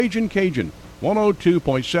Cajun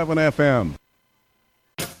 102.7 FM.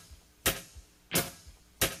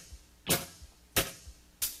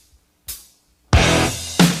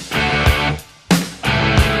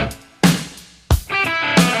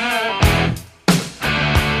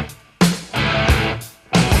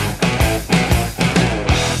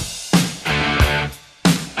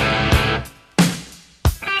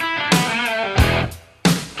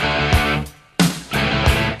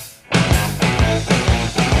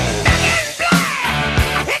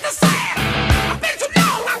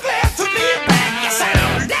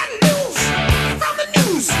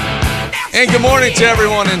 And good morning to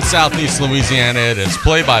everyone in Southeast Louisiana. It is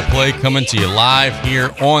play-by-play coming to you live here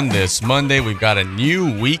on this Monday. We've got a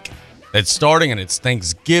new week that's starting, and it's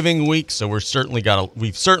Thanksgiving week, so we've certainly got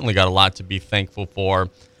a lot to be thankful for,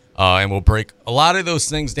 and we'll break a lot of those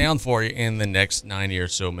things down for you in the next 90 or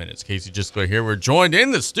so minutes. Casey Gisclair here. We're joined in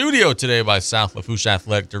the studio today by South Lafourche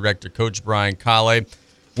Athletic Director, Coach Brian Callais.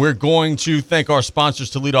 We're going to thank our sponsors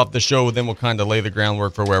to lead off the show, then we'll kind of lay the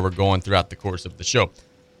groundwork for where we're going throughout the course of the show.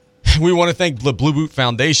 We want to thank the Blue Boot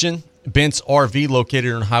Foundation, Bent's RV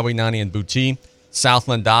located on Highway 90 in Boutte,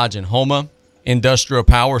 Southland Dodge in Houma, Industrial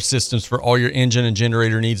Power Systems for all your engine and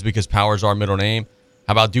generator needs because power is our middle name.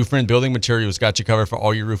 How about Dufresne Building Materials, got you covered for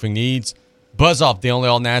all your roofing needs. Buzz Off, the only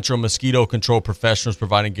all-natural mosquito control professionals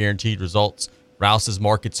providing guaranteed results. Rouse's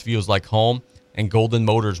Markets feels like home. And Golden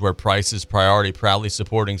Motors, where price is priority, proudly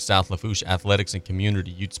supporting South Lafourche athletics and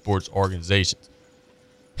community youth sports organizations.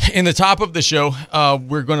 In the top of the show,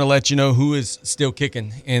 we're going to let you know who is still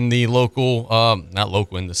kicking in the in the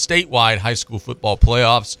statewide high school football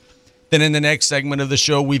playoffs. Then in the next segment of the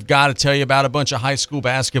show, we've got to tell you about a bunch of high school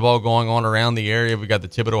basketball going on around the area. We've got the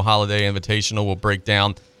Thibodeau Holiday Invitational. We'll break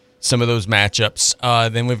down some of those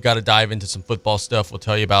matchups. Then we've got to dive into some football stuff. We'll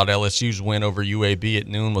tell you about LSU's win over UAB at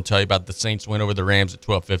noon. We'll tell you about the Saints' win over the Rams at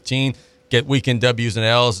 12:15. Get weekend W's and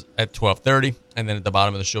L's at 12:30. And then at the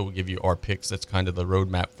bottom of the show, we'll give you our picks. That's kind of the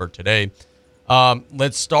roadmap for today.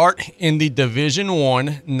 Let's start in the Division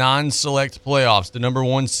I non-select playoffs. The number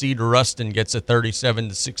 1 seed, Ruston, gets a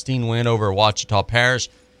 37-16 win over Ouachita Parish.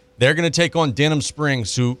 They're going to take on Denham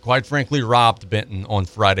Springs, who, quite frankly, robbed Benton on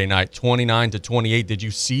Friday night, 29-28. Did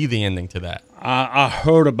you see the ending to that? I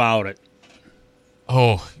heard about it.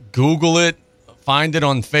 Oh, Google it. Find it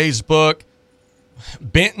on Facebook.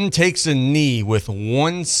 Benton takes a knee with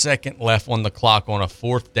 1 second left on the clock on a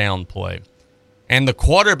 4th down play. And the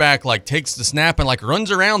quarterback takes the snap and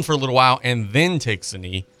runs around for a little while and then takes a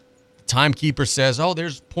knee. The timekeeper says,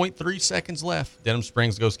 there's 0.3 seconds left. Denham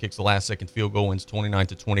Springs kicks the last second field goal, wins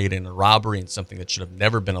 29-28 in a robbery and something that should have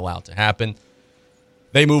never been allowed to happen.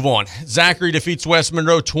 They move on. Zachary defeats West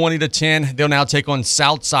Monroe 20-10. They'll now take on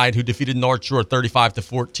Southside, who defeated North Shore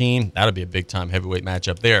 35-14. That'll be a big-time heavyweight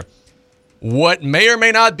matchup there. What may or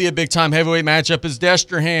may not be a big-time heavyweight matchup is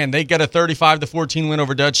Destrehan. They get a 35-14 win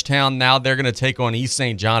over Dutchtown. Now they're going to take on East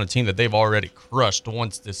St. John, a team that they've already crushed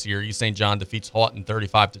once this year. East St. John defeats Houghton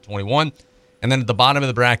 35-21. And then at the bottom of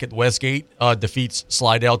the bracket, Westgate defeats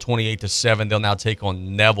Slidell 28-7. They'll now take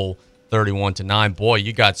on Neville 31-9. Boy,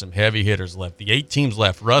 you got some heavy hitters left. The 8 teams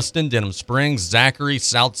left: Ruston, Denham Springs, Zachary,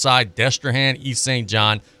 Southside, Destrehan, East St.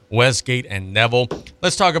 John, Westgate, and Neville.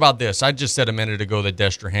 Let's talk about this. I just said a minute ago that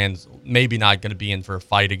Destrehan's maybe not going to be in for a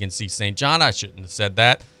fight against East St. John. I shouldn't have said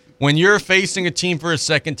that. When you're facing a team for a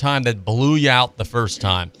second time that blew you out the first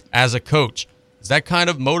time, as a coach, is that kind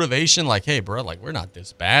of motivation? Hey, bro, we're not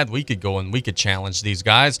this bad. We could go and we could challenge these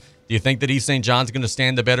guys. Do you think that East St. John's going to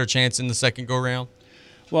stand a better chance in the second go-round?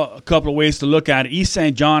 Well, a couple of ways to look at it. East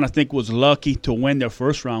St. John, I think, was lucky to win their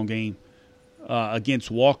first-round game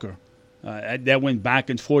against Walker. That went back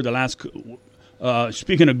and forth the last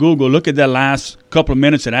speaking of Google, look at that last couple of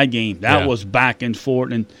minutes of that game. That was back and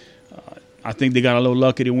forth, and I think they got a little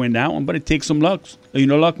lucky to win that one. But it takes some luck when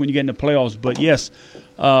you get in the playoffs. But, yes,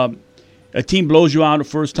 a team blows you out the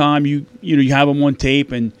first time. You have them on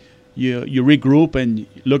tape, and you regroup and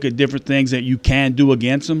look at different things that you can do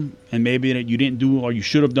against them and maybe that you didn't do or you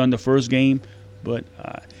should have done the first game. But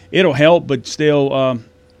it'll help, but still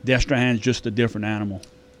Destrehan's just a different animal.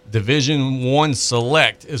 Division I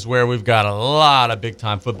Select is where we've got a lot of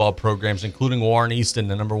big-time football programs, including Warren Easton,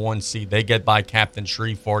 the number 1 seed. They get by Captain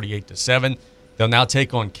Shreve 48-7. They'll now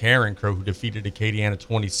take on Karen Crow, who defeated Acadiana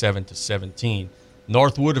 27-17.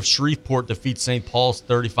 Northwood of Shreveport defeats St. Paul's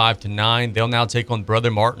 35-9. They'll now take on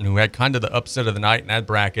Brother Martin, who had kind of the upset of the night in that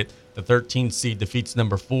bracket. The 13th seed defeats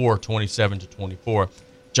number 4, 27-24.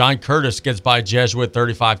 John Curtis gets by Jesuit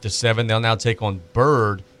 35-7. They'll now take on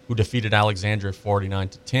Byrd, who defeated Alexandria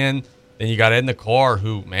 49-10. Then you got Edna Carr,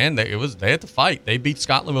 who, man, they had to fight. They beat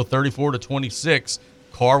Scotlandville 34-26.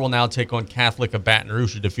 Carr will now take on Catholic of Baton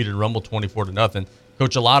Rouge, who defeated Rumble 24-0.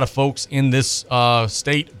 Coach, a lot of folks in this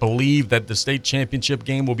state believe that the state championship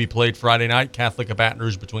game will be played Friday night, Catholic of Baton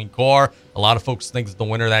Rouge between Carr. A lot of folks think that the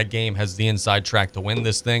winner of that game has the inside track to win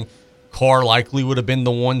this thing. Carr likely would have been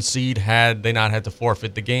the 1 seed had they not had to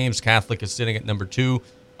forfeit the games. Catholic is sitting at number 2.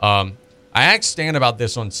 I asked Stan about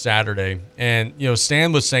this on Saturday, and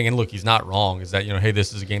Stan was saying, and look, he's not wrong, is that hey,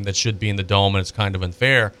 this is a game that should be in the Dome, and it's kind of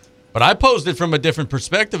unfair. But I posed it from a different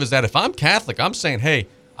perspective, is that if I'm Catholic, I'm saying, hey,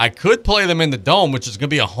 I could play them in the Dome, which is going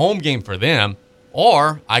to be a home game for them,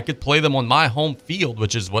 or I could play them on my home field,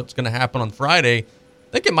 which is what's going to happen on Friday.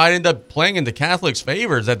 I think it might end up playing into Catholic's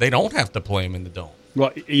favor, is that they don't have to play them in the Dome.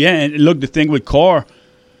 Well, yeah, and look, the thing with Carr,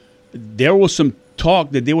 there was some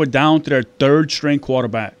talk that they were down to their 3rd-string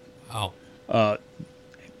quarterback. Wow.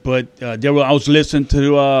 But I was listening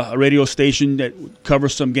to a radio station that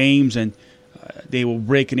covers some games, and they were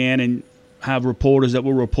breaking in and have reporters that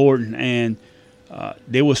were reporting, and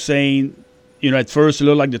they were saying, at first it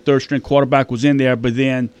looked like the 3rd-string quarterback was in there, but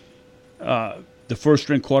then the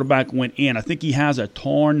 1st-string quarterback went in. I think he has a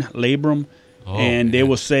torn labrum, they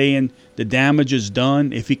were saying the damage is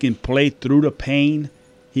done. If he can play through the pain,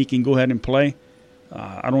 he can go ahead and play.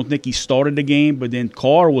 I don't think he started the game, but then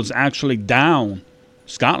Carr was actually down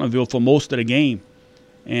Scotlandville for most of the game,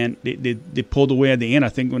 and they pulled away at the end, I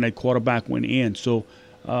think, when that quarterback went in. So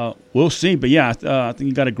we'll see. But, yeah, I think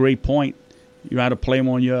you got a great point. You got to play them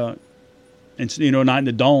on your not in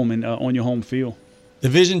the Dome and on your home field.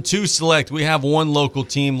 Division II select, we have one local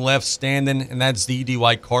team left standing, and that's the E.D.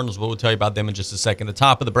 White Cardinals. But we'll tell you about them in just a second. The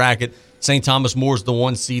top of the bracket, St. Thomas More's the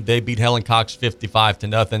 1 seed. They beat Helen Cox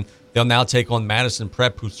 55-0. They'll now take on Madison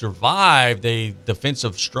Prep, who survived a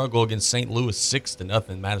defensive struggle against St. Louis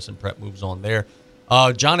 6-0. Madison Prep moves on there.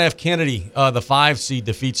 John F. Kennedy, the 5 seed,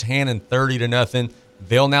 defeats Hannon 30-0.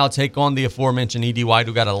 They'll now take on the aforementioned E.D. White,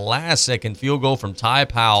 who got a last-second field goal from Ty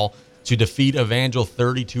Powell to defeat Evangel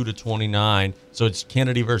 32-29. So it's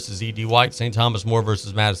Kennedy versus E.D. White, St. Thomas More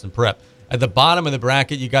versus Madison Prep. At the bottom of the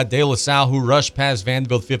bracket, you got De La Salle, who rushed past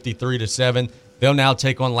Vanderbilt 53-7. They'll now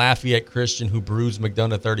take on Lafayette Christian, who bruised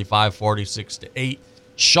McDonough 46-8.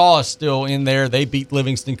 Shaw is still in there. They beat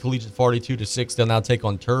Livingston Collegiate 42-6. They'll now take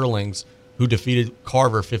on Turlings, who defeated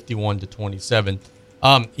Carver 51-27.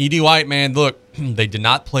 E.D. White, man, look, they did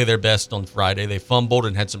not play their best on Friday. They fumbled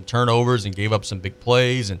and had some turnovers and gave up some big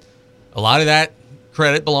plays, and a lot of that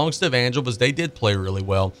credit belongs to Evangel because they did play really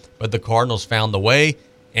well. But the Cardinals found the way,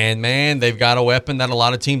 and, man, they've got a weapon that a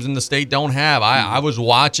lot of teams in the state don't have. I was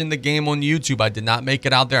watching the game on YouTube. I did not make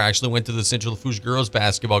it out there. I actually went to the Central Lafourche girls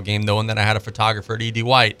basketball game, knowing that I had a photographer at E.D.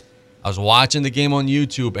 White. I was watching the game on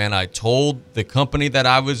YouTube, and I told the company that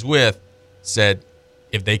I was with, said,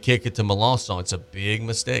 if they kick it to Melanson, it's a big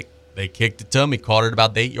mistake. They kicked it to him. He caught it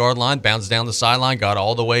about the 8-yard line, bounced down the sideline, got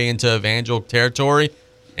all the way into Evangel territory,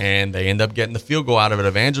 and they end up getting the field goal out of it.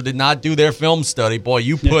 Evangel did not do their film study. Boy,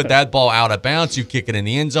 you put that ball out of bounds, you kick it in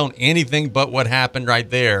the end zone, anything but what happened right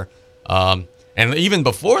there. And even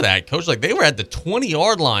before that, Coach, they were at the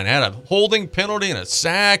 20-yard line, had a holding penalty and a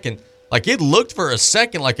sack, and it looked for a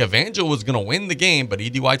second like Evangel was going to win the game, but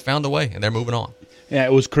E.D. White found a way, and they're moving on. Yeah,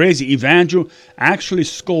 it was crazy. Evangel actually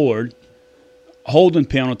scored, holding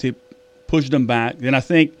penalty, pushed them back. Then I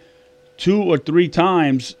think 2 or 3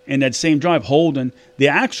 times in that same drive, Holden, they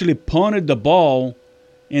actually punted the ball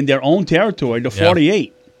in their own territory, the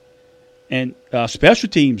 48. And special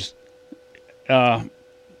teams,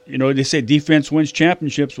 they say defense wins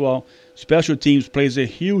championships. Well, special teams plays a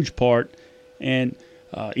huge part. And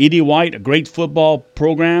E.D. White, a great football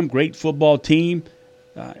program, great football team,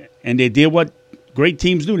 and they did what great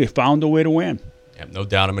teams do. They found a way to win. Yeah, no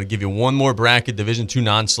doubt. I'm going to give you one more bracket. Division II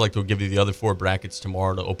non-select. We'll give you the other 4 brackets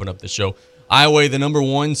tomorrow to open up the show. Iowa, the number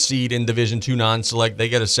 1 seed in Division II non-select. They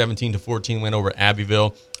get a 17-14 win over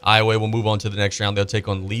Abbeville. Iowa will move on to the next round. They'll take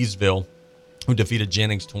on Leesville, who defeated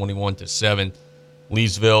Jennings 21-7.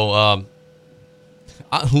 Leesville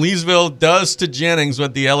does to Jennings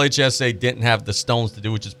what the LHSA didn't have the stones to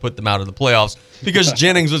do, which is put them out of the playoffs because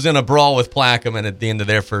Jennings was in a brawl with Plaquemine at the end of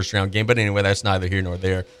their first-round game. But anyway, that's neither here nor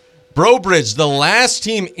there. Brobridge, the last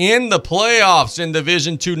team in the playoffs in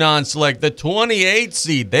Division II non-select, the 28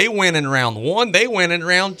 seed. They win in round 1. They win in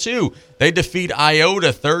round 2. They defeat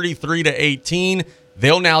Iota 33-18.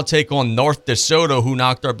 They'll now take on North DeSoto, who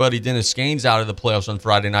knocked our buddy Dennis Gaines out of the playoffs on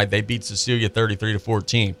Friday night. They beat Cecilia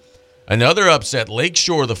 33-14. Another upset,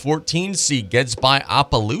 Lakeshore, the 14 seed, gets by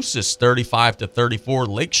Opelousas 35-34.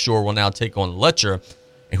 Lakeshore will now take on Letcher,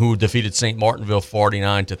 who defeated St. Martinville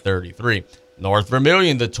 49-33. North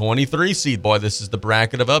Vermilion, the 23 seed. Boy, this is the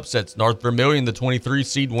bracket of upsets. North Vermilion, the 23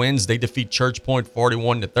 seed, wins. They defeat Church Point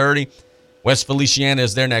 41-30. West Feliciana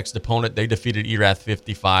is their next opponent. They defeated Erath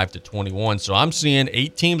 55-21. So I'm seeing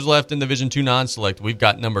 8 teams left in Division II non-select. We've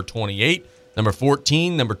got number 28, number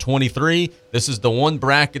 14, number 23. This is the one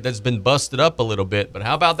bracket that's been busted up a little bit. But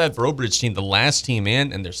how about that Breaux Bridge team, the last team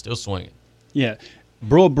in, and they're still swinging? Yeah,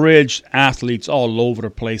 Breaux Bridge athletes all over the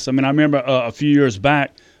place. I mean, I remember a few years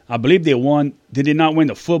back, I believe they won. Did they not win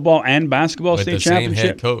the football and basketball With state the championship? same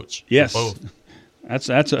head coach. Yes, Both.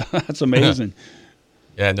 that's amazing.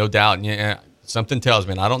 Yeah, no doubt. And yeah, something tells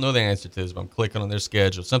me, and I don't know the answer to this, but I'm clicking on their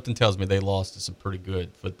schedule. Something tells me they lost to some pretty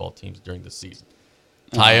good football teams during the season.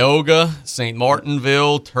 Tioga, St.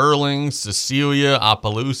 Martinville, Turling, Cecilia,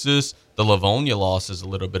 Opelousas. The Livonia loss is a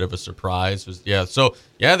little bit of a surprise.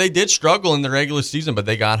 They did struggle in the regular season, but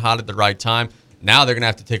they got hot at the right time. Now they're going to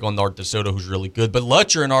have to take on North DeSoto, who's really good. But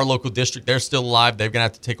Lutcher in our local district, they're still alive. They're going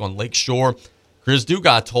to have to take on Lakeshore. Chris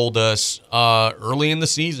Dugas told us early in the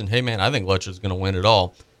season, hey, man, I think Lutcher's going to win it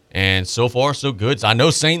all. And so far, so good. So I know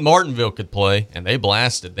St. Martinville could play, and they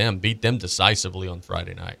blasted them, beat them decisively on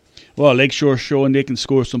Friday night. Well, Lakeshore showing they can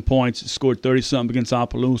score some points. Scored 30-something against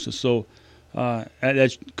Opelousas. So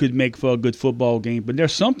that could make for a good football game. But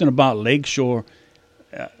there's something about Lakeshore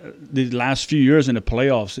the last few years in the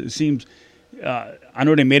playoffs. It seems I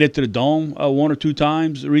know they made it to the Dome 1 or 2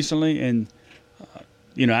 times recently, and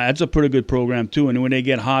that's a pretty good program too. And when they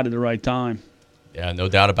get hot at the right time. Yeah, no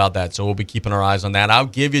doubt about that. So we'll be keeping our eyes on that. I'll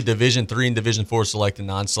give you Division III and Division IV select and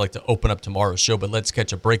non-select to open up tomorrow's show. But let's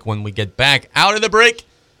catch a break. When we get back out of the break,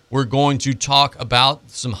 we're going to talk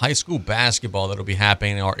about some high school basketball that will be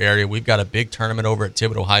happening in our area. We've got a big tournament over at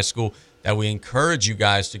Thibodeau High School that we encourage you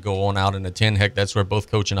guys to go on out and attend. Heck, that's where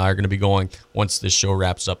both Coach and I are going to be going once this show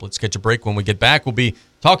wraps up. Let's catch a break. When we get back, we'll be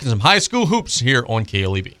talking some high school hoops here on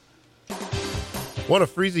KLEB. Want a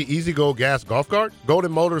Freezy Easy Go gas golf cart?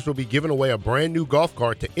 Golden Motors will be giving away a brand new golf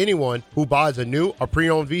cart to anyone who buys a new or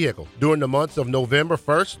pre-owned vehicle during the months of November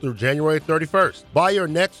 1st through January 31st. Buy your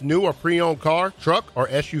next new or pre-owned car, truck, or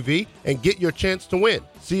SUV and get your chance to win.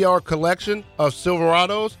 See our collection of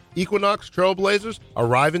Silverados, Equinox, Trailblazers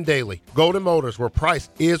arriving daily. Golden Motors, where price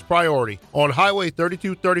is priority. On Highway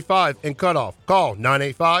 3235 and Cutoff. Call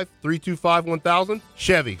 985-325-1000.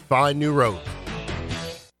 Chevy, find new roads.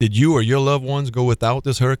 Did you or your loved ones go without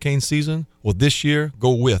this hurricane season? Well, this year,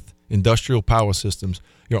 go with Industrial Power Systems,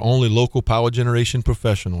 your only local power generation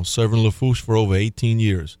professional, serving Lafourche for over 18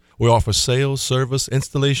 years. We offer sales, service,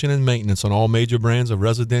 installation, and maintenance on all major brands of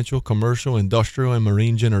residential, commercial, industrial, and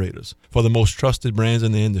marine generators for the most trusted brands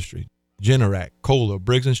in the industry. Generac, Kohler,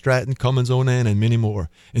 Briggs & Stratton, Cummins Onan, and many more.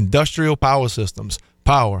 Industrial Power Systems.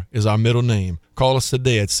 Power is our middle name. Call us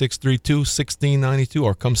today at 632-1692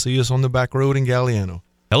 or come see us on the back road in Galliano.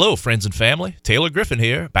 Hello, friends and family. Taylor Griffin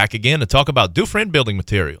here, back again to talk about Dufresne Building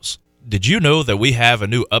Materials. Did you know that we have a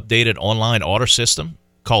new updated online order system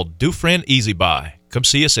called Dufresne Easy Buy? Come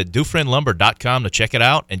see us at DufresneLumber.com to check it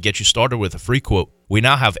out and get you started with a free quote. We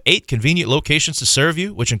now have 8 convenient locations to serve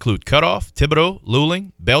you, which include Cutoff, Thibodeau,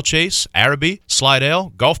 Luling, Bellchase, Araby,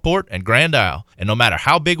 Slidell, Gulfport, and Grand Isle. And no matter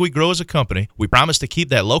how big we grow as a company, we promise to keep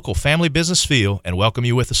that local family business feel and welcome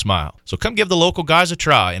you with a smile. So come give the local guys a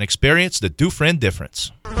try and experience the Dufresne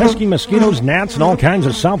difference. Pesky mosquitoes, gnats, and all kinds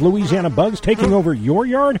of South Louisiana bugs taking over your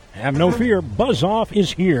yard? Have no fear. Buzz Off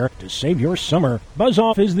is here to save your summer. Buzz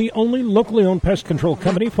Off is the only locally owned pest control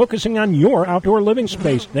company focusing on your outdoor living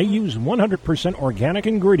space. They use 100% organic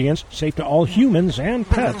ingredients, safe to all humans and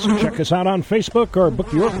pets. Check us out on Facebook or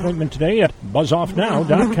book your appointment today at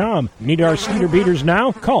buzzoffnow.com. Need our cedar beaters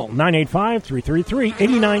now? Call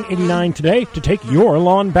 985-333-8989 today to take your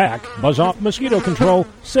lawn back. Buzz Off Mosquito Control.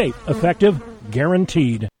 Safe, effective,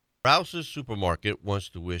 guaranteed. Rouse's Supermarket wants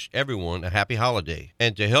to wish everyone a happy holiday.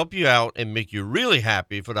 And to help you out and make you really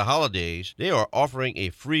happy for the holidays, they are offering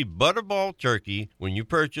a free Butterball turkey when you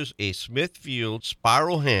purchase a Smithfield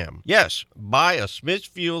Spiral Ham. Yes, buy a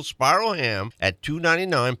Smithfield Spiral Ham at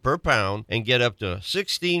 $2.99 per pound and get up to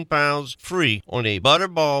 16 pounds free on a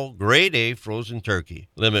Butterball Grade A frozen turkey.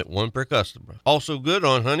 Limit 1 per customer. Also good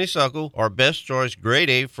on Honeysuckle or Best Choice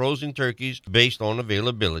Grade A frozen turkeys based on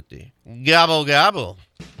availability. Gobble, gobble.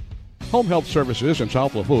 Home health services in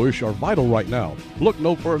South Lafourche are vital right now. Look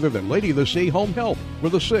no further than Lady of the Sea Home Health. For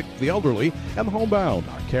the sick, the elderly, and the homebound,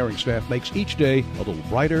 our caring staff makes each day a little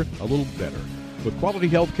brighter, a little better. With quality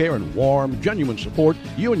health care and warm, genuine support,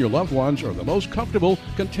 you and your loved ones are the most comfortable,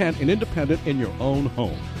 content, and independent in your own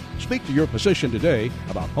home. Speak to your physician today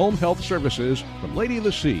about home health services from Lady of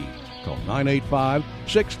the Sea. Call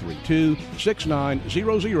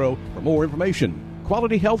 985-632-6900 for more information.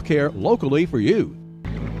 Quality health care locally for you.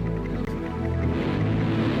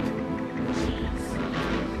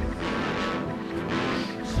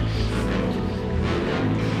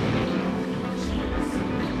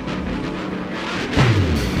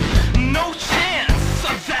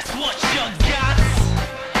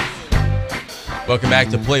 Welcome back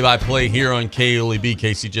to Play by Play here on KLEB.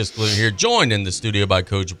 Casey Gisler here, joined in the studio by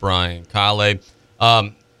Coach Brian Callais.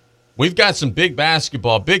 We've got some big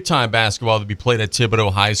time basketball to be played at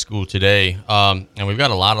Thibodaux High School today. And we've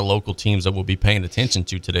got a lot of local teams that we'll be paying attention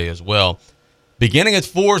to today as well. Beginning at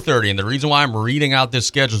 4:30, and the reason why I'm reading out this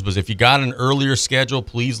schedule is because if you got an earlier schedule,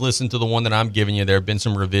 please listen to the one that I'm giving you. There have been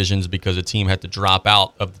some revisions because a team had to drop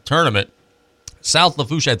out of the tournament. South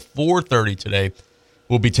Lafourche at 4:30 today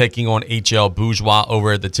will be taking on HL Bourgeois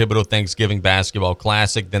over at the Thibodaux Thanksgiving Basketball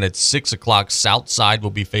Classic. Then at 6 o'clock, Southside will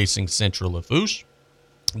be facing Central Lafourche.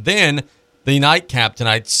 Then the nightcap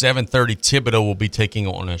tonight, 7:30, Thibodaux will be taking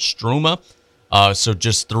on Estruma. So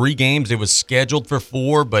just 3 games. It was scheduled for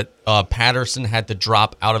 4, but Patterson had to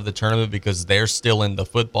drop out of the tournament because they're still in the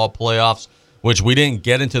football playoffs, which we didn't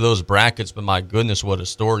get into those brackets, but my goodness, what a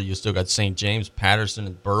story. You still got St. James, Patterson,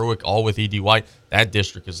 and Berwick, all with E.D. White. That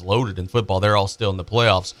district is loaded in football. They're all still in the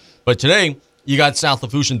playoffs. But today, you got South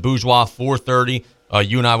Lafourche and Bourgeois, 4:30.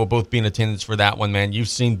 You and I will both be in attendance for that one, man. You've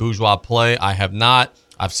seen Bourgeois play. I have not.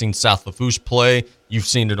 I've seen South Lafourche play. You've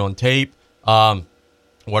seen it on tape.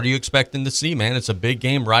 What are you expecting to see, man? It's a big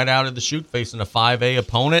game right out of the chute facing a 5A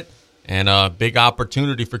opponent and a big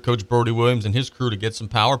opportunity for Coach Brody Williams and his crew to get some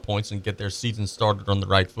power points and get their season started on the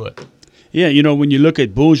right foot. Yeah, when you look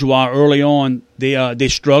at Bourgeois early on, they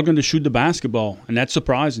struggling to shoot the basketball, and that's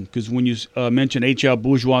surprising because when you mention HL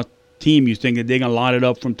Bourgeois team, you think that they're going to line it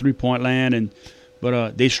up from three-point land,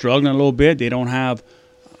 but they're struggling a little bit. They don't have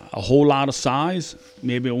a whole lot of size,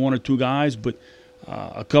 maybe 1 or 2 guys, but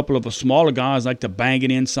a couple of smaller guys like to bang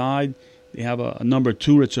it inside. They have a number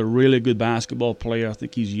 2 that's a really good basketball player. I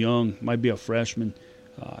think he's young, might be a freshman,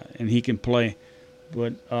 and he can play.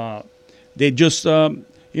 But they just,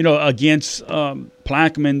 against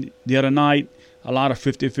Plaquemine the other night, a lot of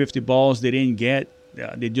 50-50 balls they didn't get.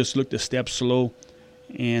 They just looked a step slow.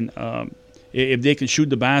 And if they can shoot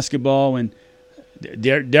the basketball, and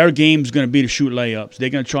their game's going to be to shoot layups. They're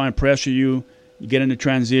going to try and pressure you. You get into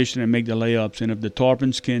transition and make the layups. And if the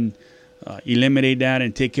Tarpons can eliminate that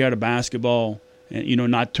and take care of the basketball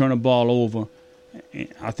and, not turn the ball over,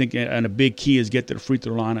 I think and a big key is get to the free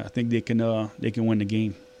throw line. I think they can win the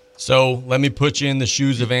game. So let me put you in the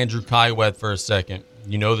shoes of Andrew Kaiwet for a second.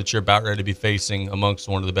 You know that you're about ready to be facing amongst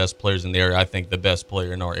one of the best players in the area. I think the best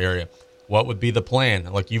player in our area. What would be the plan?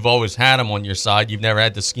 Like, you've always had him on your side. You've never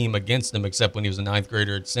had to scheme against him except when he was a 9th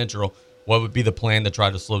grader at Central. What would be the plan to try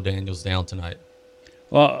to slow Daniels down tonight?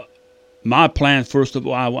 Well, my plan, first of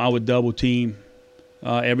all, I would double team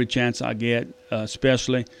every chance I get,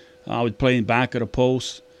 especially. I would play in back of the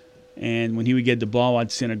post, and when he would get the ball,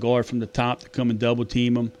 I'd send a guard from the top to come and double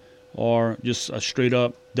team him, or just a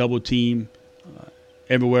straight-up double team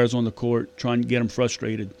everywhere's on the court, trying to get him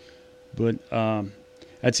frustrated. But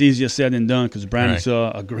that's easier said than done because Brandon's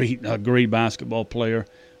a great basketball player.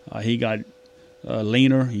 He got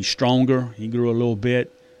leaner. He's stronger. He grew a little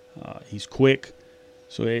bit. He's quick.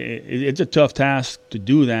 So it's a tough task to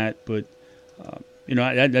do that, but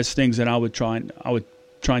that's things that I would try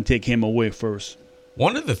and take him away first.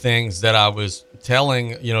 One of the things that I was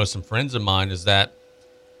telling some friends of mine is that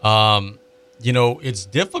it's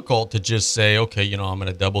difficult to just say, okay, I'm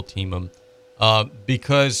going to double team him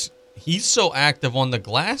because he's so active on the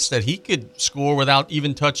glass that he could score without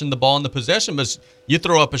even touching the ball in the possession. But you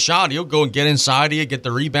throw up a shot, he'll go and get inside you, get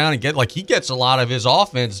the rebound, and he gets a lot of his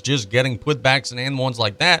offense just getting putbacks and and-ones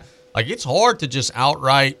like that. Like, it's hard to just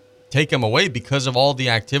outright take him away because of all the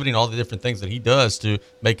activity and all the different things that he does to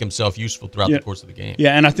make himself useful throughout the course of the game.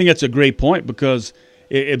 Yeah, and I think that's a great point because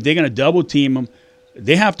if they're going to double team him,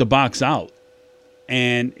 they have to box out.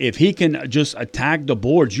 And if he can just attack the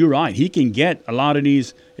boards, you're right. He can get a lot of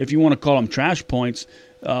these, if you want to call them trash points,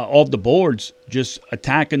 off the boards, just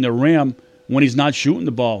attacking the rim when he's not shooting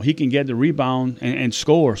the ball. He can get the rebound and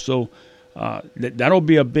score. So that'll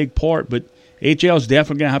be a big part. But HL's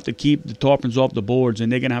definitely going to have to keep the Tarpons off the boards, and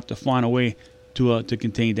they're going to have to find a way to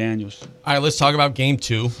contain Daniels. All right, let's talk about game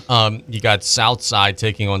 2. You got Southside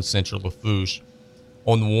taking on Central Lafourche.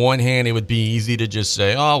 On one hand, it would be easy to just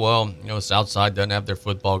say, oh, well, Southside doesn't have their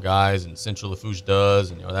football guys and Central Lafourche does,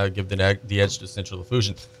 and that would give the edge to Central Lafourche.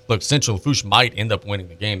 And look, Central Lafourche might end up winning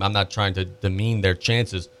the game. I'm not trying to demean their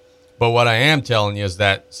chances. But what I am telling you is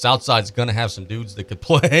that Southside's going to have some dudes that could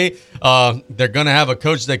play. They're going to have a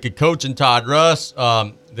coach that could coach in Todd Russ.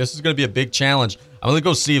 This is going to be a big challenge. I'm going to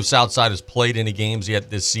go see if Southside has played any games yet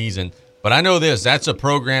this season. But I know this, that's a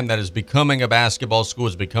program that is becoming a basketball school,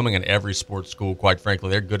 is becoming an every sports school, quite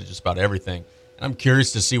frankly. They're good at just about everything. And I'm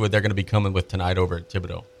curious to see what they're going to be coming with tonight over at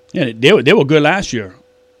Thibodaux. Yeah, they were good last year,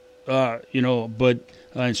 but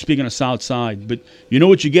speaking of Southside, but you know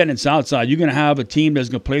what you're getting in Southside. You're going to have a team that's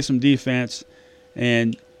going to play some defense,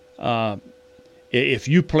 And if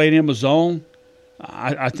you play them a zone,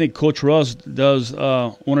 I think Coach Russ does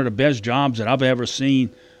one of the best jobs that I've ever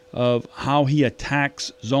seen of how he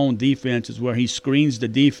attacks zone defenses, where he screens the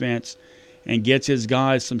defense and gets his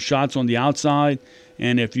guys some shots on the outside.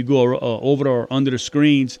 And if you go over or under the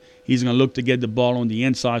screens, he's going to look to get the ball on the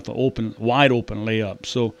inside for wide open layup.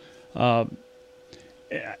 So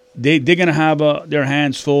they're going to have their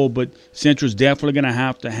hands full, but Central's definitely going to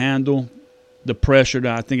have to handle the pressure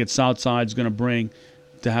that I think it's Southside is going to bring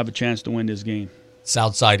to have a chance to win this game.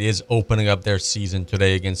 Southside is opening up their season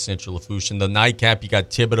today against Central Lafourche. In the nightcap, you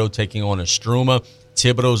got Thibodaux taking on Estruma.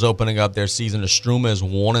 Thibodaux's opening up their season. Estruma is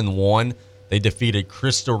 1-1. They defeated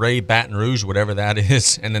Cristo Rey, Baton Rouge, whatever that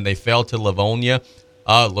is, and then they fell to Livonia.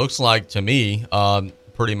 Looks like, to me,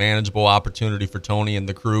 pretty manageable opportunity for Tony and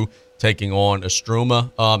the crew taking on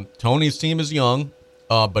Estruma. Tony's team is young,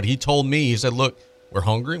 but he told me, he said, look, we're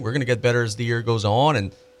hungry. We're going to get better as the year goes on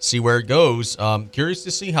and see where it goes. Curious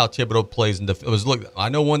to see how Thibodaux plays. Look, I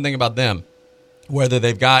know one thing about them, whether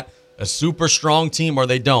they've got a super strong team or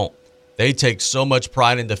they don't. They take so much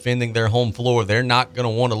pride in defending their home floor. They're not going to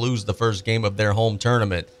want to lose the first game of their home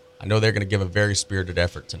tournament. I know they're going to give a very spirited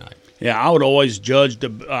effort tonight. Yeah, I would always judge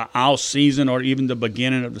our season or even the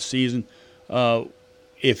beginning of the season.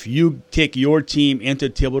 If you take your team into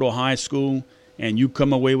Thibodaux High School and you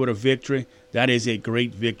come away with a victory, that is a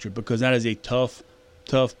great victory because that is a tough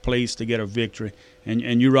place to get a victory.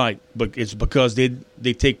 And you're right, but it's because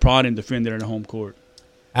they take pride in defending their home court.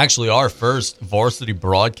 Actually, our first varsity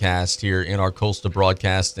broadcast here in our Coastal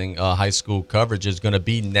Broadcasting high school coverage is going to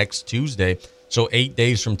be next Tuesday. So 8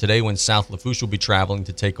 days from today when South Lafourche will be traveling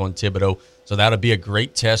to take on Thibodaux. So that'll be a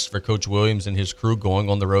great test for Coach Williams and his crew going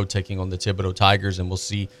on the road, taking on the Thibodaux Tigers, and we'll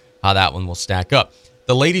see how that one will stack up.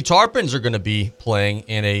 The Lady Tarpons are going to be playing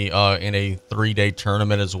in a 3-day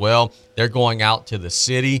tournament as well. They're going out to the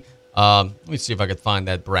city. Let me see if I could find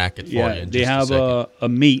that bracket for you in just a second. They have a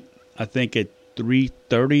meet, I think, at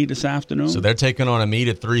 3:30 this afternoon. So they're taking on a meet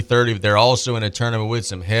at 3:30. But they're also in a tournament with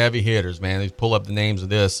some heavy hitters, man. They pull up the names of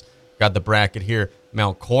this. Got the bracket here.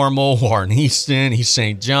 Mount Carmel, Warren Easton, East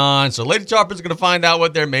St. John. So Lady Tarpons are going to find out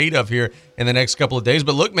what they're made of here in the next couple of days.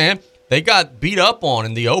 But look, man, they got beat up on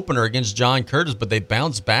in the opener against John Curtis, but they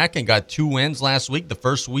bounced back and got 2 wins last week. The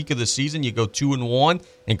first week of the season, you go 2-1,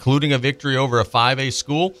 including a victory over a 5A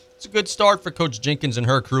school. It's a good start for Coach Jenkins and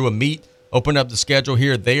her crew. A meet opened up the schedule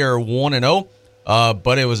here. They are 1-0.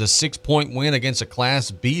 But it was a 6-point win against a Class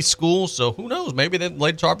B school. So who knows? Maybe the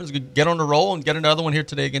Lady Tarpons could get on the roll and get another one here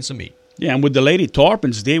today against a meet. Yeah, and with the Lady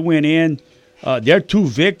Tarpons, they went in. Their 2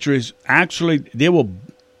 victories, actually, they were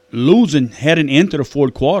losing heading into the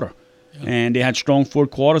fourth quarter. Yeah. And they had strong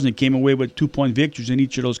fourth quarters and came away with 2-point victories in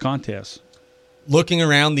each of those contests. Looking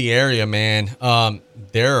around the area, man,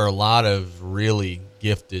 there are a lot of really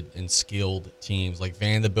gifted and skilled teams. Like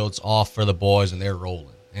Vanderbilt's off for the boys, and they're rolling.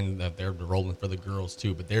 And they're rolling for the girls,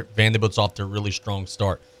 too. But Vanderbilt's off to a really strong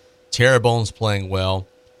start. Terrebonne's playing well.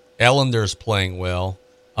 Ellender's playing well.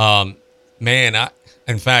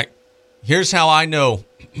 In fact, here's how I know,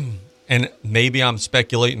 and maybe I'm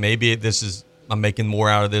speculating. Maybe I'm making more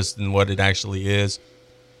out of this than what it actually is.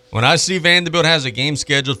 When I see Vanderbilt has a game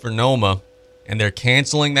scheduled for Noma, and they're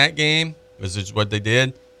canceling that game, which is what they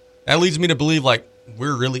did, that leads me to believe, like,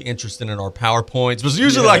 we're really interested in our PowerPoints. But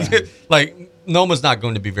usually, like Noma's not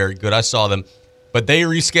going to be very good. I saw them. But they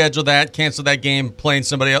rescheduled that, canceled that game, playing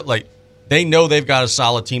somebody else. Like, they know they've got a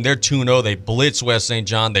solid team. They're 2-0. They blitz West St.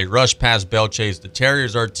 John. They rush past Belchase. The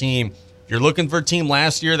Terriers are a team. If you're looking for a team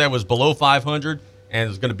last year that was below 500 and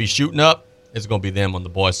is going to be shooting up, it's going to be them on the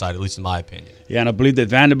boys' side, at least in my opinion. Yeah, and I believe that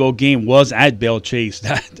Vanderbilt game was at Belchase.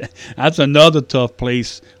 That's another tough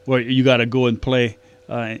place where you got to go and play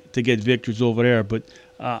to get victories over there. But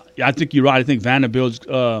I think you're right. I think Vanderbilt's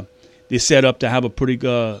they set up to have a pretty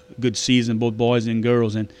good season, both boys and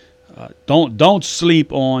girls. And don't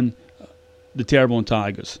sleep on the Terrebonne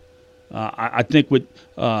Tigers. I think with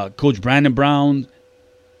Coach Brandon Brown,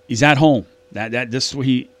 he's at home. This is where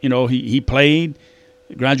he played,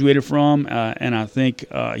 graduated from, and I think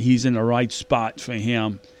he's in the right spot for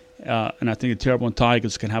him. And I think the Terrebonne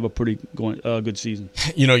Tigers can have a pretty good season.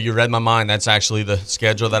 You read my mind. That's actually the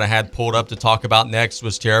schedule that I had pulled up to talk about next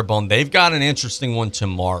was Terrebonne. They've got an interesting one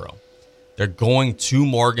tomorrow. They're going to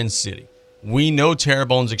Morgan City. We know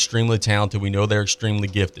Terrebonne's extremely talented. We know they're extremely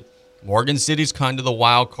gifted. Morgan City's kind of the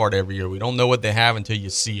wild card every year. We don't know what they have until you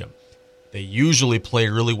see them. They usually play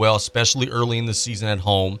really well, especially early in the season at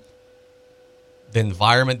home. The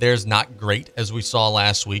environment there is not great, as we saw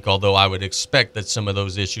last week, although I would expect that some of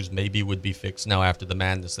those issues maybe would be fixed now after the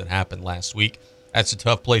madness that happened last week. That's a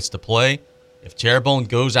tough place to play. If Terrebonne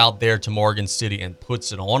goes out there to Morgan City and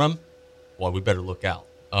puts it on them, well, we better look out.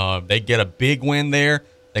 They get a big win there.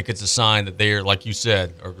 I think it's a sign that they're, like you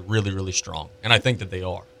said, are really, really strong. And I think that they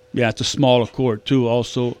are. Yeah, it's a smaller court, too,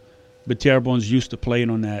 also. But Terrebonne's used to playing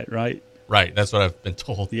on that, right? Right. That's what I've been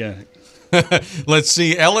told. Yeah. Let's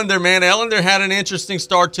see. Ellender, man. Ellender had an interesting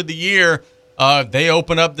start to the year. They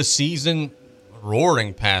open up the season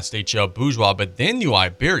roaring past HL Bourgeois, but then New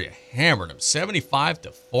Iberia hammered them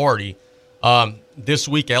 75-40. This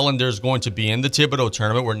week, Ellender is going to be in the Thibodaux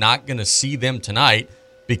tournament. We're not going to see them tonight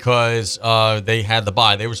because they had the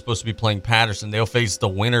bye. They were supposed to be playing Patterson. They'll face the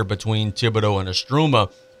winner between Thibodaux and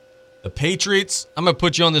Estruma. The Patriots, I'm going to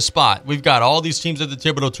put you on the spot. We've got all these teams at the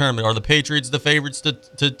Thibodaux tournament. Are the Patriots the favorites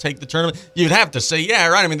to take the tournament? You'd have to say, yeah,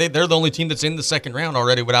 right. I mean, they're the only team that's in the second round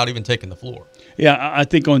already without even taking the floor. Yeah, I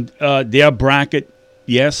think on their bracket,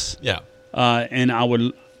 yes. Yeah. And I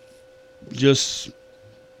would just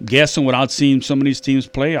guessing without seeing some of these teams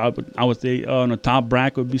play, I would say on the top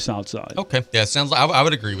bracket would be Southside. Okay. Yeah, sounds like I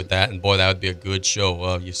would agree with that. And, boy, that would be a good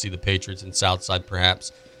show. You see the Patriots and Southside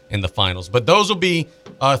perhaps in the finals. But those will be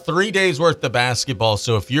 3 days worth of basketball.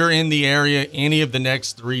 So if you're in the area any of the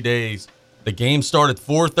next 3 days, the games start at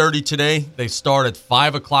 4:30 today. They start at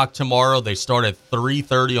 5 o'clock tomorrow. They start at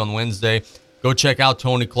 3:30 on Wednesday. Go check out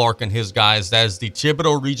Tony Clark and his guys. That is the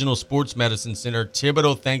Thibodaux Regional Sports Medicine Center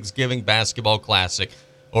Thibodaux Thanksgiving Basketball Classic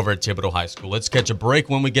over at Thibodaux High School. Let's catch a break.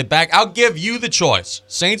 When we get back, I'll give you the choice.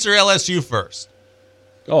 Saints or LSU first?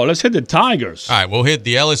 Oh, let's hit the Tigers. All right, we'll hit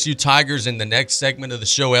the LSU Tigers in the next segment of the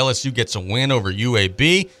show. LSU gets a win over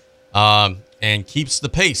UAB and keeps the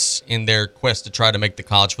pace in their quest to try to make the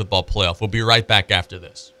college football playoff. We'll be right back after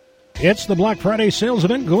this. It's the Black Friday sales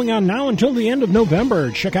event going on now until the end of November.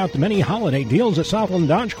 Check out the many holiday deals at Southland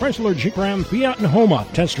Dodge, Chrysler, Jeep, Ram, Fiat, and Homa.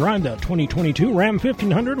 Test drive the 2022 Ram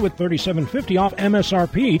 1500 with $3,750 off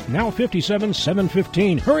MSRP, now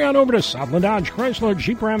 $57,715. Hurry on over to Southland Dodge, Chrysler,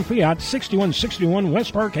 Jeep, Ram, Fiat, 6161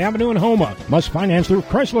 West Park Avenue in Homa. Must finance through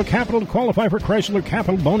Chrysler Capital to qualify for Chrysler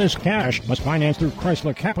Capital bonus cash. Must finance through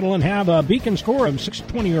Chrysler Capital and have a Beacon score of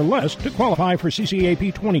 620 or less to qualify for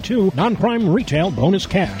CCAP 22 non-prime retail bonus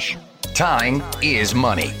cash. Time is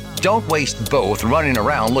money. Don't waste both running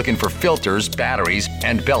around looking for filters, batteries,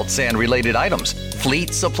 and belt sand related items.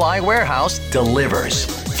 Fleet Supply Warehouse delivers.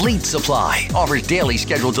 Fleet Supply offers daily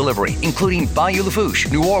scheduled delivery, including Bayou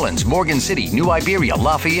Lafourche, New Orleans, Morgan City, New Iberia,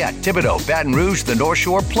 Lafayette, Thibodaux, Baton Rouge, the North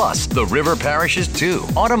Shore, plus the river parishes too.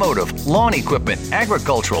 Automotive, lawn equipment,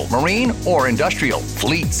 agricultural, marine, or industrial.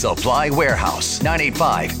 Fleet Supply Warehouse,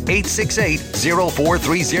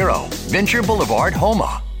 985-868-0430. Venture Boulevard,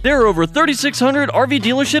 Homa. There are over 3,600 RV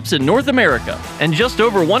dealerships in North America, and just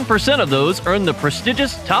over 1% of those earn the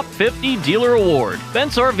prestigious Top 50 Dealer Award.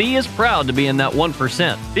 Fence RV is proud to be in that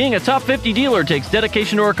 1%. Being a Top 50 dealer takes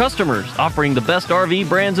dedication to our customers, offering the best RV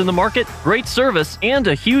brands in the market, great service, and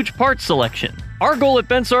a huge parts selection. Our goal at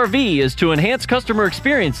Benz RV is to enhance customer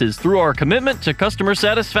experiences through our commitment to customer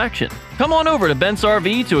satisfaction. Come on over to Benz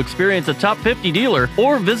RV to experience a Top 50 dealer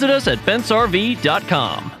or visit us at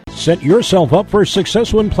benzrv.com. Set yourself up for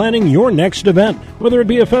success when planning your next event. Whether it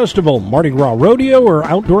be a festival, Mardi Gras rodeo, or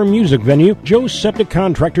outdoor music venue, Joe's Septic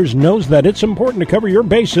Contractors knows that it's important to cover your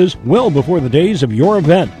bases well before the days of your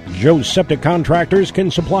event. Joe's Septic Contractors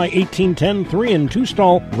can supply 1810 3 and 2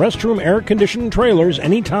 stall restroom air-conditioned trailers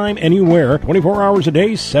anytime, anywhere, 24 hours a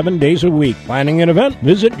day, 7 days a week. Planning an event?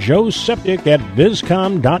 Visit Joe's Septic at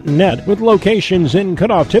viscom.net with locations in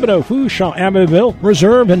Cutoff, Thibodaux, Fourche, Abbeville,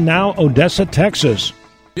 Reserve, and now Odessa, Texas.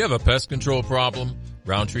 You have a pest control problem?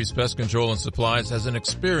 Roundtree's Pest Control and Supplies has an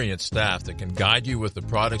experienced staff that can guide you with the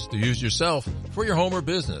products to use yourself for your home or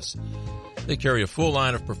business. They carry a full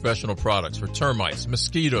line of professional products for termites,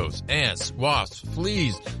 mosquitoes, ants, wasps,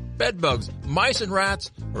 fleas, bedbugs, mice and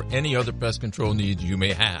rats, or any other pest control needs you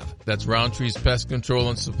may have. That's Roundtree's Pest Control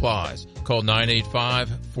and Supplies. Call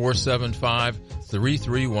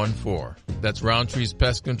 985-475-3314. That's Roundtree's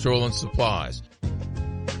Pest Control and Supplies.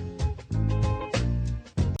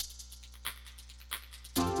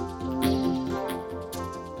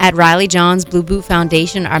 At Riley Johns Blue Boot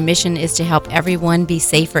Foundation, our mission is to help everyone be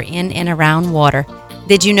safer in and around water.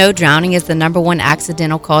 Did you know drowning is the #1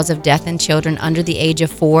 accidental cause of death in children under the age of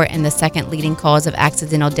 4 and the second leading cause of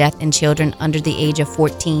accidental death in children under the age of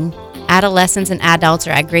 14? Adolescents and adults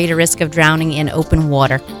are at greater risk of drowning in open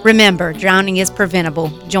water. Remember, drowning is preventable.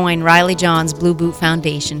 Join Riley Johns Blue Boot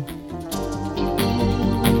Foundation.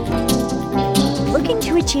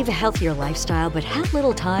 Looking to achieve a healthier lifestyle but have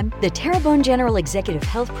little time? The Terrebonne General Executive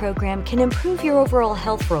Health Program can improve your overall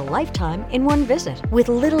health for a lifetime in one visit. With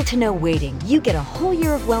little to no waiting, you get a whole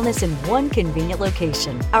year of wellness in one convenient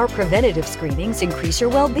location. Our preventative screenings increase your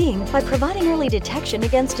well-being by providing early detection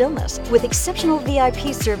against illness. With exceptional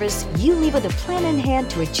VIP service, you leave with a plan in hand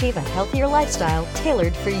to achieve a healthier lifestyle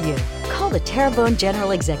tailored for you. Call the Terrebonne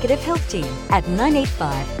General Executive Health Team at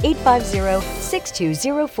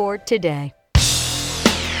 985-850-6204 today.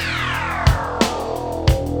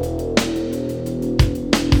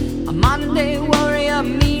 A Monday warrior,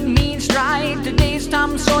 mean strike. Today's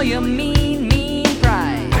Tom Sawyer, mean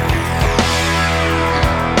pride.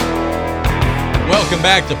 Welcome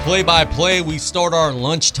back to Play by Play. We start our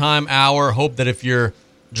lunchtime hour. Hope that if you're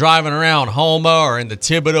driving around Houma or in the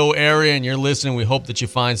Thibodaux area and you're listening, we hope that you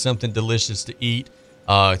find something delicious to eat.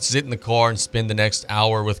 Sit in the car and spend the next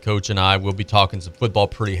hour with Coach and I. We'll be talking some football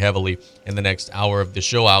pretty heavily in the next hour of the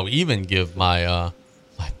show. I'll even give my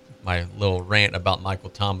my little rant about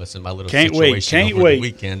Michael Thomas and my little situation over the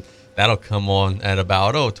weekend. That'll come on at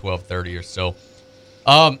about 12:30 or so.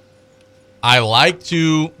 I like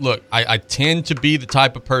to look. I tend to be the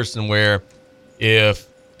type of person where if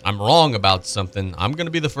I'm wrong about something, I'm going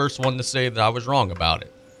to be the first one to say that I was wrong about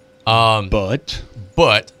it. But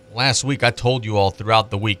last week I told you all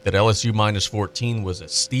throughout the week that LSU minus 14 was a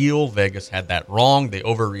steal. Vegas had that wrong. They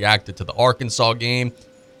overreacted to the Arkansas game.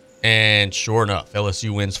 And sure enough,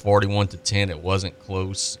 LSU wins 41-10. It wasn't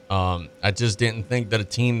close. I just didn't think that a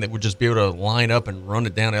team that would just be able to line up and run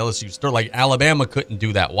it down LSU's throat. Like Alabama couldn't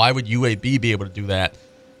do that. Why would UAB be able to do that?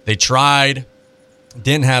 They tried,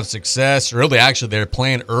 didn't have success. Really, actually, their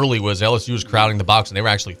plan early was LSU was crowding the box, and they were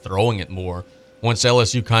actually throwing it more. Once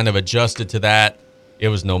LSU kind of adjusted to that, it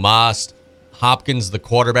was no mas. Hopkins, the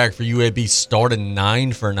quarterback for UAB, started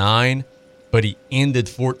 9 for 9. But he ended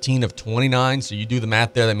 14 of 29, so you do the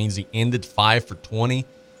math there. That means he ended 5 for 20.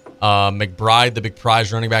 McBride, the big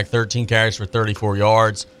prize running back, 13 carries for 34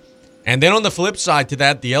 yards. And then on the flip side to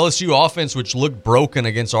that, the LSU offense, which looked broken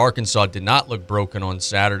against Arkansas, did not look broken on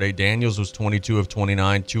Saturday. Daniels was 22 of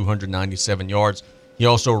 29, 297 yards. He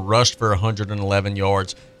also rushed for 111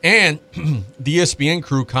 yards. And the ESPN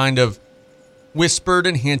crew kind of whispered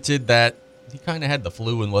and hinted that he kind of had the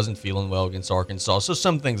flu and wasn't feeling well against Arkansas. So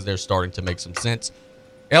some things there starting to make some sense.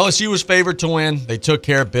 LSU was favored to win. They took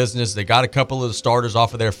care of business. They got a couple of the starters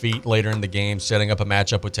off of their feet later in the game, setting up a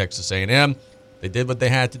matchup with Texas A&M. They did what they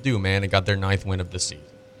had to do, man, and got their 9th win of the season.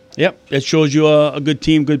 Yep, that shows you a good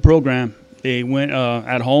team, good program. They went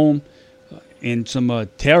at home in some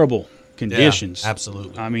terrible conditions. Yeah,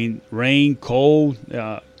 absolutely. I mean, rain, cold,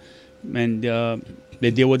 and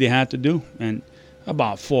they did what they had to do. And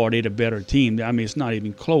about 4, they're the better team. I mean, it's not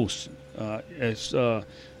even close. The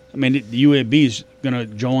UAB is going to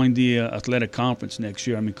join the athletic conference next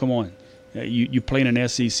year. I mean, come on. You playing an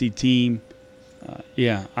SEC team.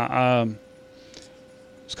 I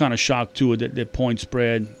was kind of shocked, too, that the point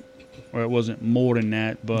spread, or it wasn't more than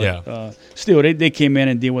that. But still, they came in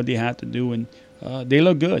and did what they had to do, and they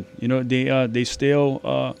look good. You know, they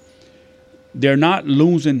still they're not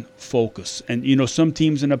losing focus. And, you know, some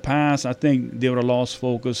teams in the past, I think they would have lost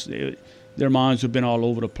focus. Their minds have been all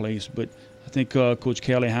over the place. But I think Coach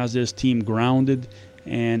Callais has this team grounded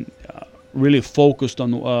and really focused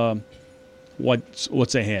on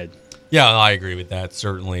what's ahead. Yeah, I agree with that,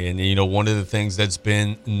 certainly. And, you know, one of the things that's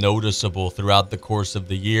been noticeable throughout the course of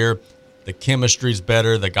the year, the chemistry's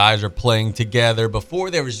better. The guys are playing together.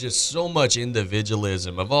 Before, there was just so much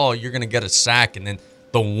individualism of, you're going to get a sack, and then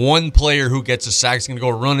the one player who gets a sack is going to go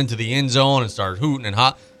run into the end zone and start hooting and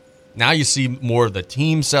hot. Now you see more of the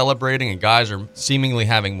team celebrating, and guys are seemingly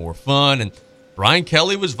having more fun. And Brian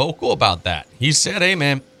Callais was vocal about that. He said, hey,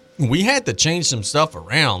 man, we had to change some stuff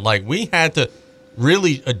around. Like, we had to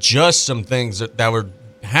really adjust some things that were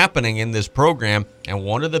happening in this program. And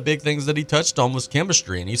one of the big things that he touched on was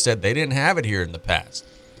chemistry. And he said they didn't have it here in the past.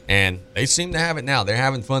 And they seem to have it now. They're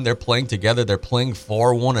having fun. They're playing together. They're playing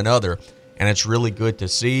for one another. And it's really good to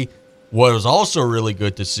see. What was also really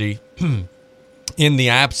good to see, in the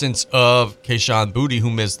absence of Keyshawn Boutte, who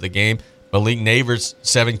missed the game, Malik Neighbors,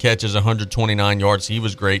 7 catches, 129 yards. He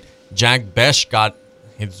was great. Jack Besh got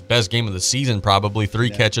his best game of the season, probably 3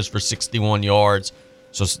 catches for 61 yards.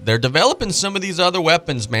 So they're developing some of these other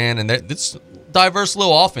weapons, man, and it's diverse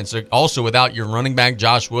little offense. Also, without your running back,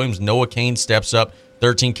 Josh Williams, Noah Kane steps up,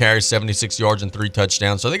 13 carries, 76 yards, and 3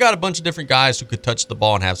 touchdowns. So they got a bunch of different guys who could touch the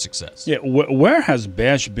ball and have success. Yeah, where has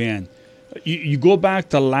Besh been? You go back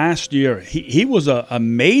to last year, he was a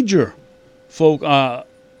major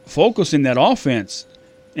focus in that offense.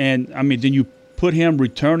 And, I mean, then you put him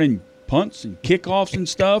returning punts and kickoffs and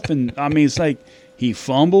stuff. And, I mean, it's like He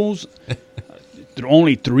fumbles. There are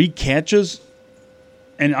only 3 catches.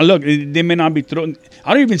 And look, they may not be throwing.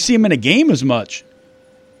 I don't even see him in a game as much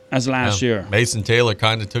as last year. Mason Taylor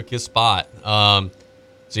kind of took his spot. I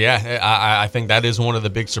think that is one of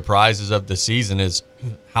the big surprises of the season is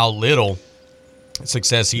how little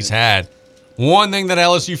success he's had. One thing that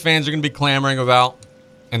LSU fans are going to be clamoring about,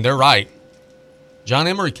 and they're right, John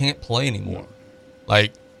Emery can't play anymore.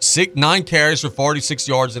 Like 9 carries for 46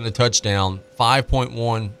 yards and a touchdown,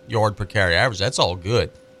 5.1 yard per carry average. That's all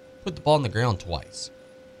good. Put the ball on the ground twice.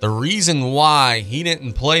 The reason why he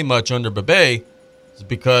didn't play much under Bebe is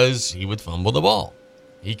because he would fumble the ball.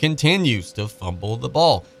 He continues to fumble the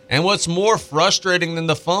ball. And what's more frustrating than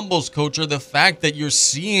the fumbles, Coach, are the fact that you're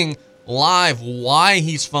seeing live why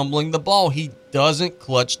he's fumbling the ball. He doesn't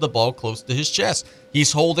clutch the ball close to his chest.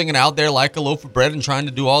 He's holding it out there like a loaf of bread and trying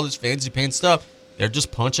to do all this fancy pants stuff. They're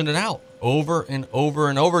just punching it out over and over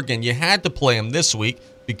and over again. You had to play him this week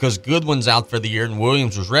because Goodwin's out for the year and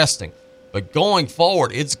Williams was resting. But going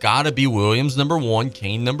forward, it's got to be Williams number 1,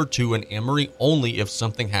 Kane number 2, and Emery only if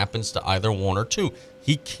something happens to either 1 or 2.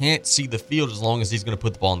 He can't see the field as long as he's going to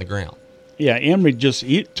put the ball on the ground. Yeah, Emery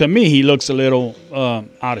to me, he looks a little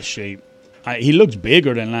out of shape. He looks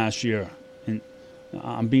bigger than last year. And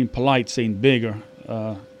I'm being polite saying bigger.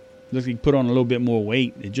 Looks like he put on a little bit more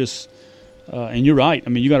weight. It just and you're right. I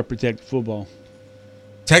mean, you got to protect the football.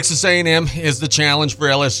 Texas A&M is the challenge for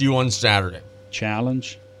LSU on Saturday.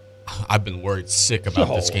 Challenge? I've been worried sick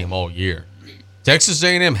about this game all year. Texas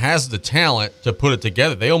A&M has the talent to put it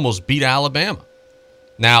together. They almost beat Alabama.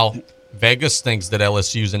 Now, Vegas thinks that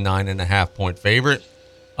LSU's a 9.5-point favorite.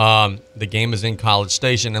 The game is in College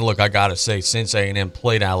Station. And, look, I got to say, since A&M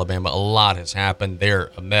played Alabama, a lot has happened.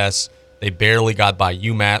 They're a mess. They barely got by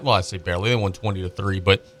UMass. Well, I say barely. They won 20-3,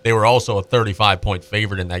 but they were also a 35-point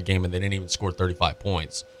favorite in that game, and they didn't even score 35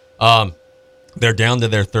 points. They're down to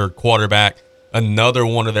their 3rd quarterback. Another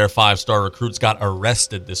one of their 5-star recruits got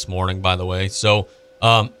arrested this morning, by the way. So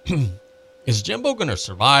is Jimbo going to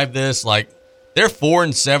survive this? Like, they're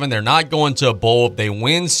 4-7. They're not going to a bowl. If they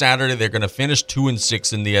win Saturday, they're going to finish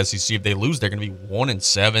 2-6 in the SEC. If they lose, they're going to be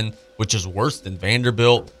 1-7, which is worse than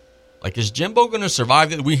Vanderbilt. Like, is Jimbo going to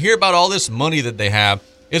survive it? We hear about all this money that they have.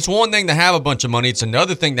 It's one thing to have a bunch of money. It's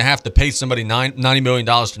another thing to have to pay somebody $90 million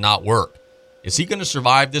to not work. Is he going to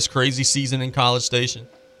survive this crazy season in College Station?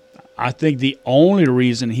 I think the only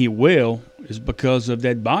reason he will is because of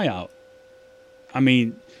that buyout. I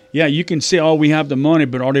mean, yeah, you can say, oh, we have the money,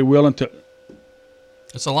 but are they willing to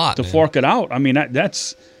 – It's a lot, to fork it out? I mean,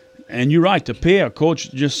 that's – and you're right, to pay a coach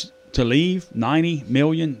just to leave $90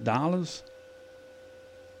 million,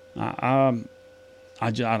 I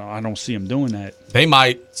don't see him doing that. They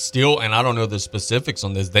might still, and I don't know the specifics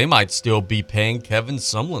on this, they might still be paying Kevin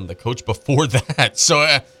Sumlin, the coach before that.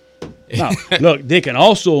 So, now, look, they can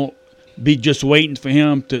also be just waiting for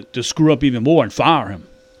him to screw up even more and fire him.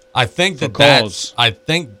 I think that's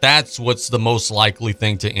what's the most likely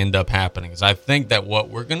thing to end up happening. Is I think that what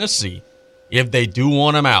we're going to see, if they do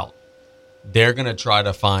want him out, they're going to try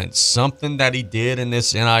to find something that he did in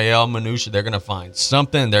this NIL minutia. They're going to find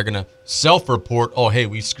something. They're going to self-report, oh, hey,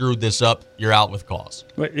 we screwed this up. You're out with cause.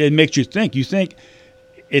 But it makes you think. You think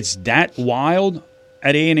it's that wild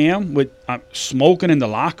at A&M with smoking in the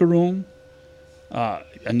locker room,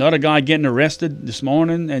 another guy getting arrested this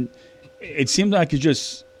morning, and it seems like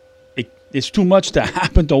it's too much to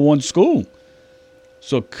happen to one school.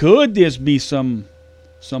 So could this be some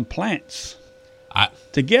plants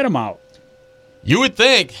to get him out? You would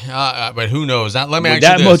think, but who knows? Let me With ask you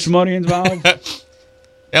that this. much money involved?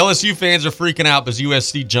 LSU fans are freaking out because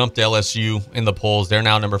USC jumped LSU in the polls. They're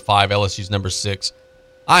now number 5. LSU's number 6.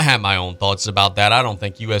 I have my own thoughts about that. I don't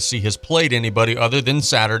think USC has played anybody other than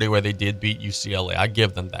Saturday where they did beat UCLA. I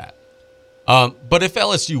give them that. But if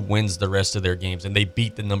LSU wins the rest of their games and they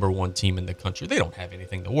beat the number 1 team in the country, they don't have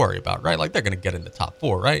anything to worry about, right? Like, they're going to get in the top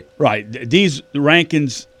 4, right? Right. These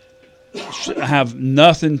rankings have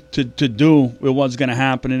nothing to do with what's going to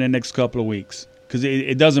happen in the next couple of weeks because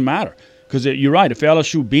it doesn't matter. Because you're right. If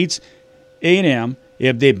LSU beats A&M,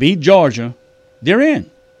 if they beat Georgia, they're in.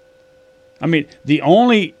 I mean, the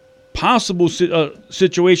only possible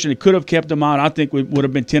situation that could have kept them out, I think, would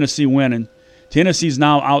have been Tennessee winning. Tennessee's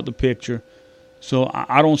now out the picture. So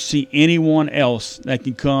I don't see anyone else that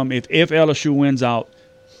can come. If LSU wins out,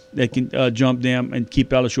 that can jump them and keep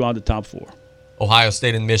LSU out of the top 4. Ohio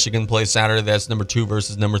State and Michigan play Saturday. That's number 2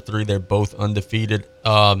 versus number 3. They're both undefeated.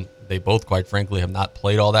 They both, quite frankly, have not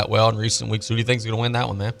played all that well in recent weeks. Who do you think is going to win that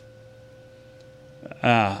one, man?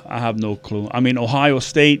 I have no clue. I mean, Ohio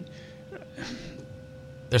State.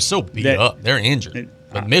 They're so beat up. They're injured.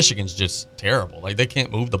 But Michigan's just terrible. Like, they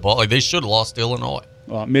can't move the ball. Like, they should have lost to Illinois.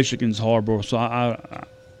 Michigan's Harbaugh, so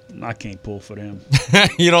I can't pull for them.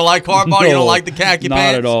 You don't like Harbaugh? No, you don't like the khaki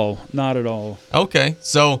pants? Not at all. Okay,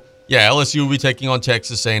 so yeah, LSU will be taking on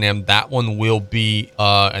Texas A&M. That one will be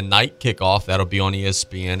a night kickoff. That'll be on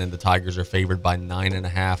ESPN, and the Tigers are favored by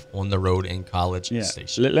 9.5 on the road in College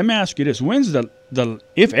Station. Let me ask you this: when's the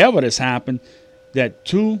if ever this happened, that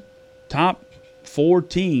 2 top 4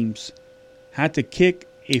 teams had to kick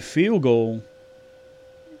a field goal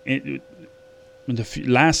in the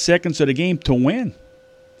last seconds of the game to win?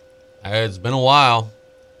 It's been a while.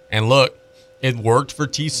 And look, it worked for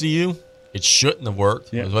TCU. It shouldn't have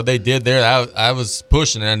worked. Yeah. What they did there, I was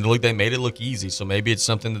pushing it, and look, they made it look easy. So maybe it's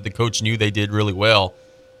something that the coach knew they did really well.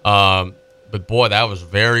 But, boy, that was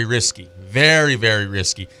very risky. Very, very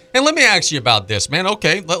risky. And let me ask you about this, man.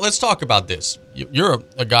 Okay, let's talk about this. You're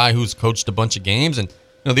a guy who's coached a bunch of games, and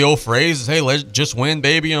the old phrase is, hey, let's just win,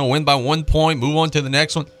 baby. Win by 1 point, move on to the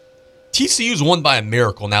next one. TCU's won by a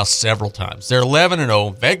miracle now several times. They're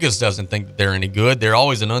 11-0. Vegas doesn't think that they're any good. They're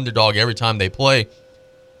always an underdog every time they play.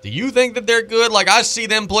 Do you think that they're good? Like, I see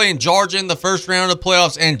them playing Georgia in the first round of the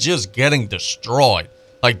playoffs and just getting destroyed.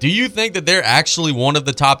 Like, do you think that they're actually one of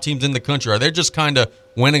the top teams in the country? Or are they just kind of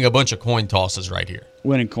winning a bunch of coin tosses right here?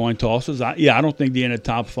 Winning coin tosses? I don't think they're in the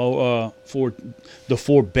top four, the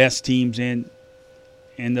 4 best teams in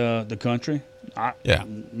the country. I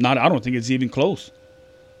don't think it's even close.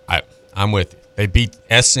 I'm with you. They beat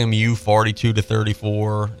SMU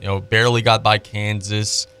 42-34. Barely got by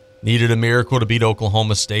Kansas. Needed a miracle to beat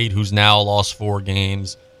Oklahoma State, who's now lost 4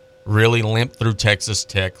 games. Really limped through Texas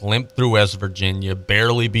Tech. Limped through West Virginia.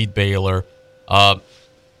 Barely beat Baylor. Yeah.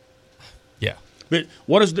 But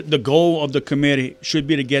what is the goal of the committee? Should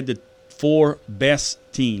be to get the 4 best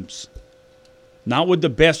teams. Not with the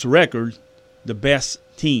best record, the best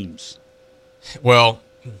teams. Well,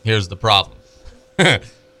 here's the problem.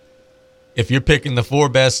 If you're picking the 4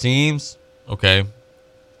 best teams, okay,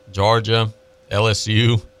 Georgia,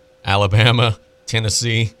 LSU, Alabama,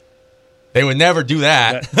 Tennessee, they would never do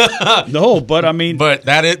that. No, but I mean, but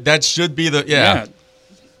that should be the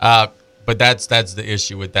but that's the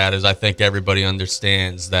issue with that is I think everybody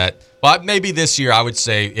understands that. But maybe this year I would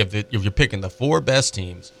say if you're picking the 4 best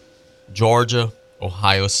teams, Georgia,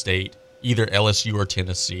 Ohio State, either LSU or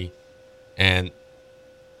Tennessee, and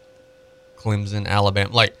Clemson,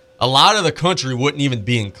 Alabama, like. A lot of the country wouldn't even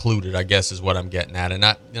be included, I guess, is what I'm getting at. And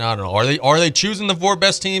I don't know. Are they choosing the 4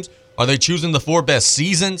 best teams? Are they choosing the 4 best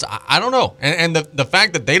seasons? I don't know. And the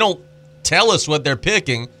fact that they don't tell us what they're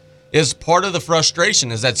picking is part of the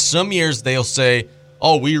frustration. Is that some years they'll say,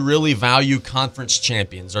 "Oh, we really value conference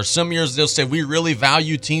champions," or some years they'll say, "We really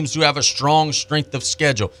value teams who have a strong strength of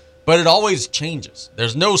schedule." But it always changes.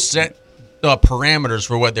 There's no set parameters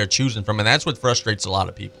for what they're choosing from, and that's what frustrates a lot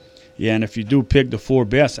of people. Yeah, and if you do pick the 4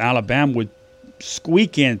 best, Alabama would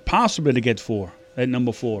squeak in possibly to get 4 at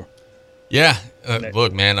number 4. Yeah.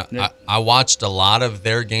 Look, man, I watched a lot of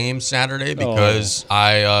their games Saturday because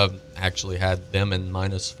I actually had them in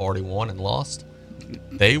 -41 and lost.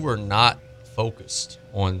 They were not focused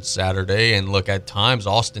on Saturday. And, look, at times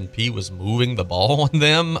Austin Peay was moving the ball on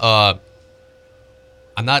them. I'm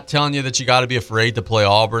not telling you that you got to be afraid to play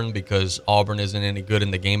Auburn because Auburn isn't any good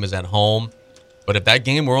and the game is at home. But if that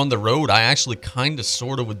game were on the road, I actually kind of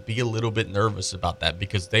sort of would be a little bit nervous about that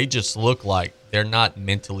because they just look like they're not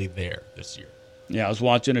mentally there this year. Yeah, I was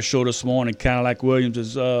watching a show this morning. Cadillac Williams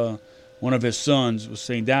is one of his sons was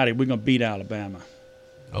saying, "Daddy, we're gonna beat Alabama."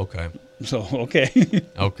 Okay. So okay.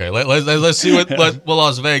 Okay. Let's see what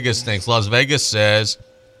Las Vegas thinks. Las Vegas says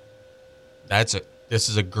this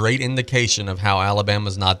is a great indication of how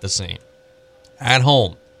Alabama's not the same. At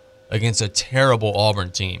home against a terrible Auburn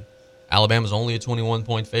team. Alabama's only a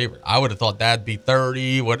 21-point favorite. I would have thought that'd be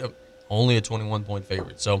 30. Only a 21-point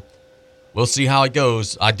favorite. So we'll see how it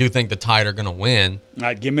goes. I do think the Tide are going to win. All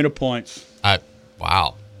right, give me the points.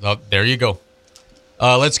 Wow. There you go.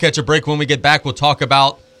 Let's catch a break. When we get back, we'll talk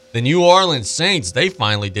about the New Orleans Saints. They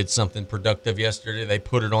finally did something productive yesterday. They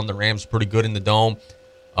put it on the Rams pretty good in the Dome,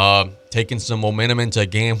 taking some momentum into a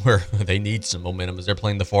game where they need some momentum as they're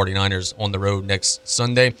playing the 49ers on the road next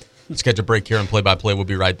Sunday. Let's catch a break here and play-by-play. We'll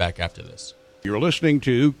be right back after this. You're listening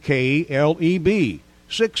to KLEB,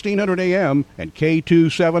 1600 AM and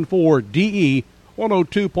K274DE,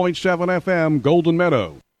 102.7 FM, Golden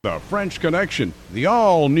Meadow. The French Connection, the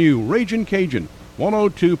all-new Ragin' Cajun,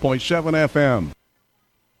 102.7 FM.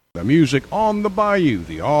 The music on the Bayou,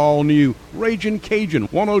 the all-new Ragin' Cajun,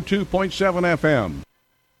 102.7 FM.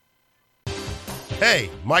 Hey,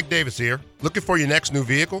 Mike Davis here. Looking for your next new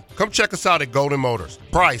vehicle? Come check us out at Golden Motors.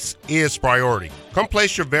 Price is priority. Come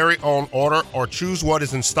place your very own order or choose what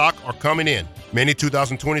is in stock or coming in. Many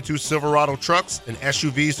 2022 Silverado trucks and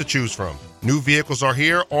SUVs to choose from. New vehicles are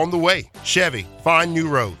here on the way. Chevy, find new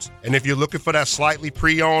roads. And if you're looking for that slightly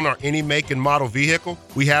pre-owned or any make and model vehicle,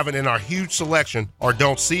 we have it in our huge selection, or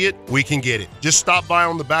don't see it, we can get it. Just stop by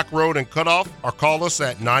on the back road and cut off or call us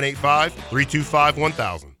at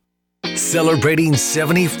 985-325-1000. Celebrating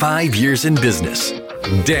 75 years in business,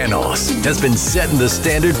 Danos has been setting the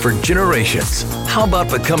standard for generations. How about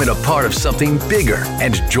becoming a part of something bigger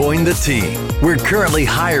and join the team? We're currently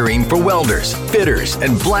hiring for welders, fitters,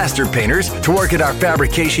 and blaster painters to work at our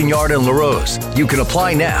fabrication yard in LaRose. You can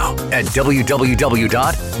apply now at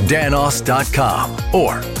www.danos.com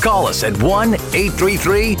or call us at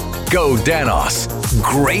 1-833-GO-DANOS.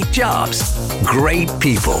 Great jobs, great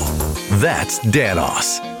people. That's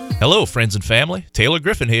Danos. Hello, friends and family. Taylor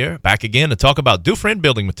Griffin here, back again to talk about Dufresne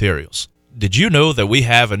Building Materials. Did you know that we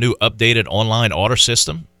have a new updated online order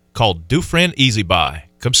system called Dufresne Easy Buy?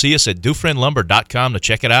 Come see us at DufresneLumber.com to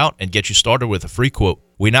check it out and get you started with a free quote.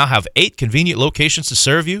 We now have 8 convenient locations to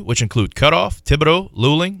serve you, which include Cutoff, Thibodaux,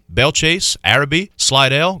 Luling, Bellchase, Araby,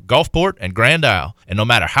 Slidell, Gulfport, and Grand Isle. And no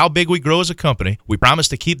matter how big we grow as a company, we promise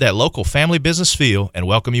to keep that local family business feel and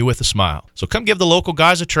welcome you with a smile. So come give the local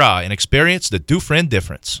guys a try and experience the Dufresne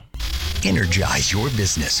difference. Energize your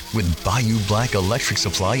business with Bayou Black Electric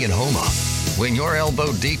Supply in Houma. When you're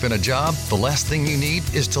elbow deep in a job, the last thing you need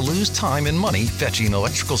is to lose time and money fetching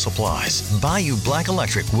electrical supplies. Bayou Black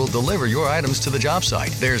Electric will deliver your items to the job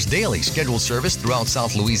site. There's daily scheduled service throughout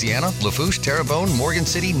South Louisiana, Lafourche, Terrebonne, Morgan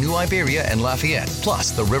City, New Iberia, and Lafayette,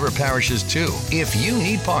 plus the river parishes too. If you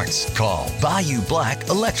need parts, call Bayou Black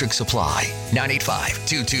Electric Supply.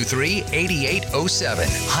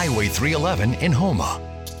 985-223-8807, Highway 311 in Houma.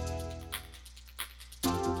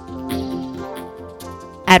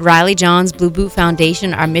 At Riley Johns Blue Boot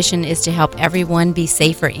Foundation, our mission is to help everyone be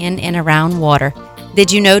safer in and around water. Did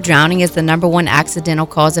you know drowning is the #1 accidental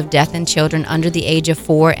cause of death in children under the age of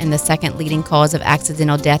 4 and the second leading cause of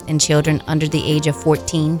accidental death in children under the age of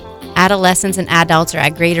 14? Adolescents and adults are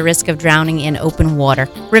at greater risk of drowning in open water.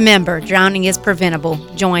 Remember, drowning is preventable.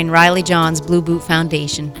 Join Riley Johns Blue Boot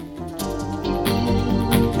Foundation.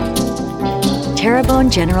 Terrebonne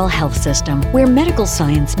General Health System, where medical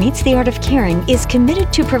science meets the art of caring, is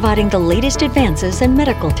committed to providing the latest advances in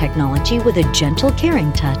medical technology with a gentle,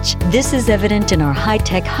 caring touch. This is evident in our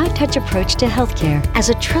high-tech, high-touch approach to healthcare. As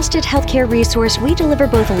a trusted healthcare resource, we deliver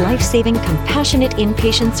both life-saving, compassionate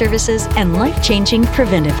inpatient services and life-changing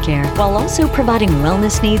preventive care, while also providing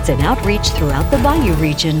wellness needs and outreach throughout the Bayou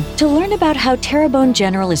region. To learn about how Terrebonne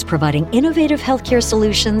General is providing innovative healthcare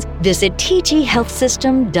solutions, visit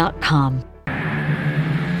tghealthsystem.com.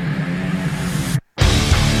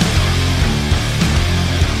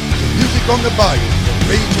 On the Bayou, the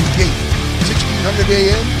Raging Gate, 1600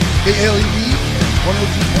 AM, KLED, and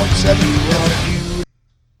 102.7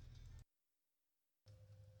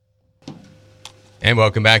 FM. And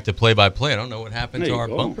welcome back to Play by Play. I don't know what happened to our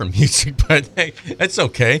bumper music, but hey, that's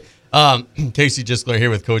okay. Casey Gisler here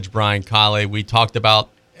with Coach Brian Callais. We talked about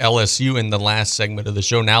LSU in the last segment of the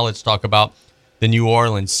show. Now let's talk about the New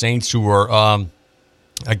Orleans Saints, who are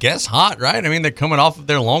I guess hot, right? I mean, they're coming off of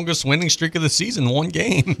their longest winning streak of the season, one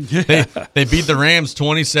game. Yeah. They beat the Rams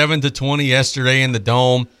 27-20 yesterday in the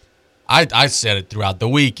Dome. I said it throughout the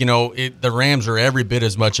week. You know, the Rams are every bit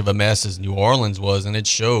as much of a mess as New Orleans was, and it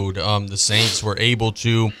showed. The Saints were able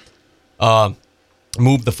to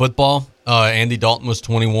move the football. Andy Dalton was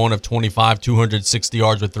 21 of 25, 260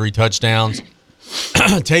 yards with 3 touchdowns.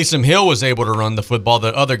 Taysom Hill was able to run the football.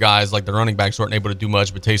 The other guys, like the running backs, weren't able to do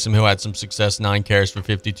much, but Taysom Hill had some success, 9 carries for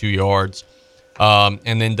 52 yards.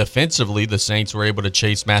 And then defensively, the Saints were able to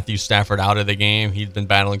chase Matthew Stafford out of the game. He'd been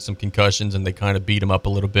battling some concussions, and they kind of beat him up a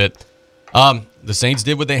little bit. The Saints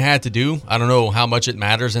did what they had to do. I don't know how much it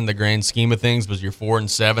matters in the grand scheme of things, because you're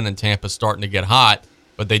 4-7 and Tampa's starting to get hot,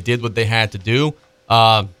 but they did what they had to do.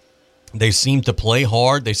 They seem to play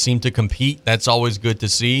hard. They seem to compete. That's always good to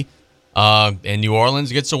see. And New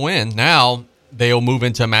Orleans gets a win. Now they'll move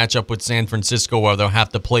into a matchup with San Francisco where they'll have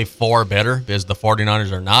to play far better because the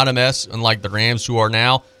 49ers are not a mess, unlike the Rams, who are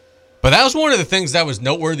now. But that was one of the things that was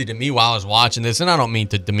noteworthy to me while I was watching this, and I don't mean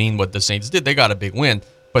to demean what the Saints did. They got a big win.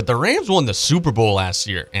 But the Rams won the Super Bowl last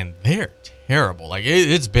year, and they're terrible. Like,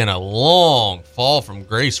 it's been a long fall from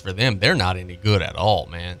grace for them. They're not any good at all,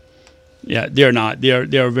 man. Yeah, they're not. They're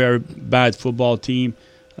a very bad football team.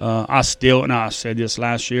 I said this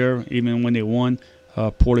last year, even when they won,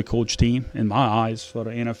 poorly coached team in my eyes for the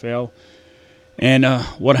NFL. And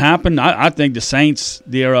what happened, I think the Saints,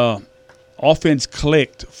 they're offense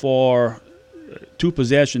clicked for 2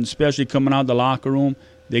 possessions, especially coming out of the locker room.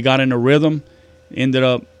 They got in a rhythm, ended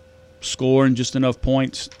up scoring just enough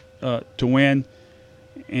points to win.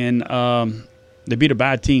 And they beat a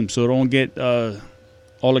bad team, so don't get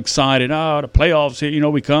all excited. The playoffs here,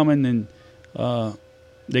 we coming, and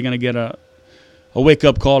they're going to get a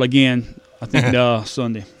wake-up call again, I think,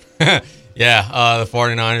 Sunday. Yeah, the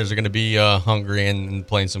 49ers are going to be hungry and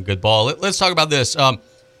playing some good ball. Let's talk about this.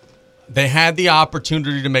 They had the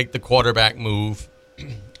opportunity to make the quarterback move.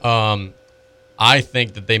 I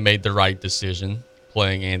think that they made the right decision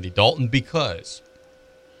playing Andy Dalton, because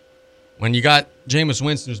when you got Jameis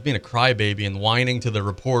Winston, who's being a crybaby and whining to the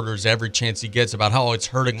reporters every chance he gets about how it's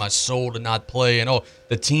hurting my soul to not play, and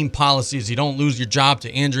the team policy is you don't lose your job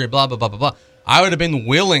to injury, blah, blah, blah, blah, blah. I would have been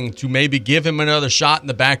willing to maybe give him another shot in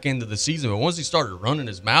the back end of the season. But once he started running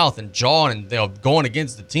his mouth and jawing and going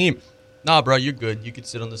against the team, nah, bro, you're good. You can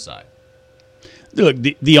sit on the side. Look,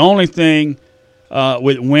 the only thing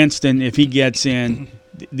with Winston, if he gets in,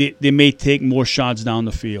 they may take more shots down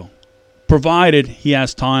the field, provided he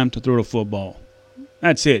has time to throw the football.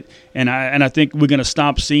 That's it. And I think we're going to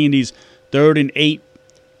stop seeing these 3rd and 8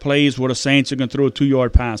 plays where the Saints are going to throw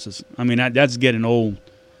 2-yard passes. I mean, that's getting old.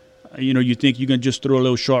 You think you can just throw a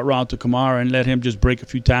little short route to Kamara and let him just break a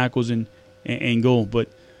few tackles and go. But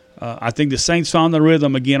I think the Saints found the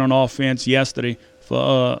rhythm again on offense yesterday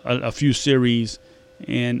for a few series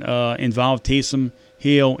and involved Taysom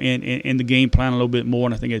Hill in the game plan a little bit more,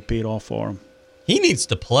 and I think it paid off for him. He needs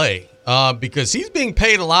to play because he's being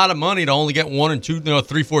paid a lot of money to only get 1 and 2,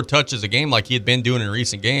 3, 4 touches a game like he had been doing in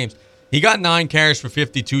recent games. He got 9 carries for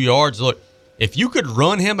 52 yards. Look, if you could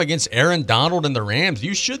run him against Aaron Donald and the Rams,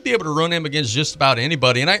 you should be able to run him against just about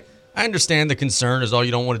anybody. And I understand the concern is,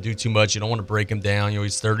 you don't want to do too much. You don't want to break him down.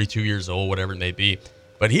 He's 32 years old, whatever it may be.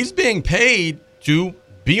 But he's being paid to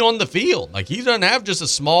be on the field. Like, he doesn't have just a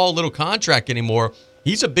small little contract anymore.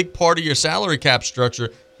 He's a big part of your salary cap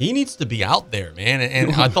structure. He needs to be out there, man.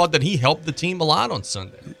 And I thought that he helped the team a lot on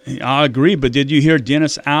Sunday. I agree, but did you hear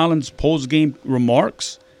Dennis Allen's post-game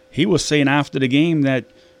remarks? He was saying after the game that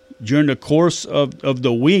during the course of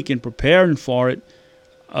the week and preparing for it,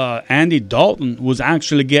 Andy Dalton was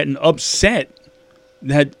actually getting upset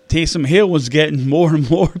that Taysom Hill was getting more and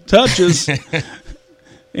more touches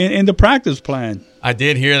in the practice plan. I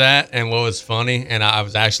did hear that, and what was funny, and I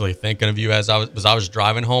was actually thinking of you as I was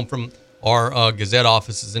driving home from our Gazette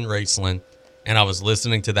offices in Raceland, and I was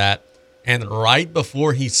listening to that, and right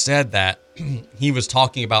before he said that, he was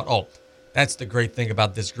talking about, that's the great thing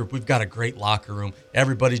about this group. We've got a great locker room.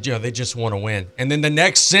 Everybody, they just want to win. And then the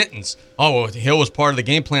next sentence, Hill was part of the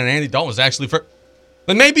game plan, and Andy Dalton was actually for.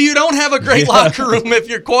 But maybe you don't have a great locker room if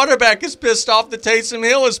your quarterback is pissed off that Taysom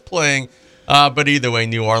Hill is playing. But either way,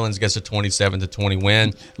 New Orleans gets a 27-20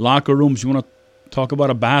 win. Locker rooms, you want to talk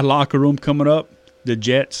about a bad locker room coming up? The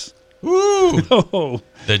Jets. Ooh.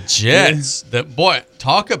 The Jets. Boy,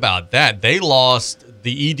 talk about that. They lost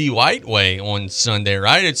the E.D. White way on Sunday,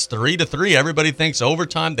 right? It's 3-3. Everybody thinks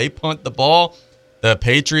overtime. They punt the ball. The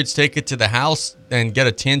Patriots take it to the house and get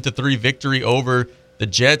a 10-3 victory over the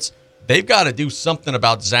Jets. They've got to do something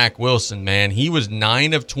about Zach Wilson, man. He was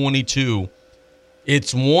 9 of 22.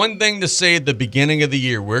 It's one thing to say at the beginning of the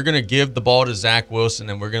year, we're going to give the ball to Zach Wilson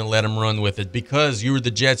and we're going to let him run with it because you were the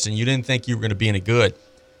Jets and you didn't think you were going to be any good.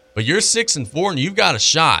 But you're 6-4 and you've got a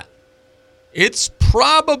shot. It's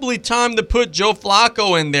probably time to put Joe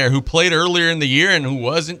Flacco in there, who played earlier in the year and who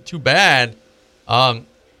wasn't too bad.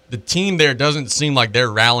 The team there doesn't seem like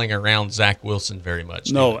they're rallying around Zach Wilson very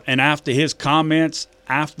much. No, and after his comments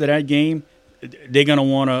after that game, they're going to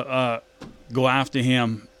want to go after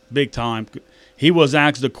him big time. He was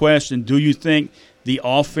asked the question, do you think the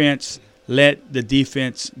offense let the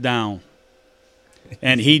defense down?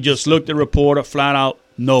 And he just looked at the reporter flat out,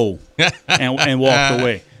 no, and walked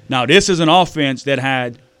away. Now, this is an offense that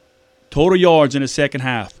had total yards in the second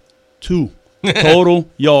half. 2 total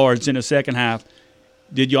yards in the second half.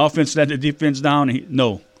 Did your offense let the defense down?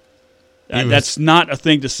 No. That's not a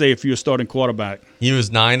thing to say if you're a starting quarterback. He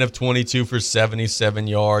was 9 of 22 for 77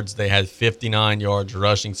 yards. They had 59 yards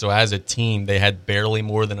rushing. So as a team, they had barely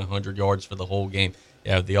more than 100 yards for the whole game.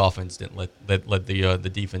 Yeah, the offense didn't let the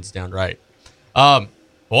defense down right.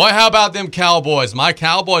 Boy, how about them Cowboys? My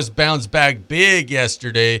Cowboys bounced back big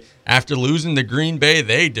yesterday after losing to Green Bay.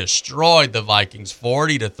 They destroyed the Vikings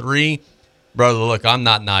 40-3. Brother, look, I'm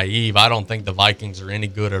not naive. I don't think the Vikings are any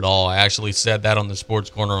good at all. I actually said that on the Sports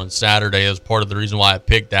Corner on Saturday as part of the reason why I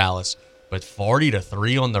picked Dallas. But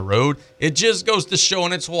 40-3 on the road, it just goes to show,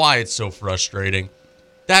 and it's why it's so frustrating.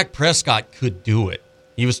 Dak Prescott could do it.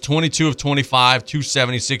 He was 22 of 25,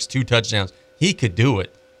 276, 2 touchdowns. He could do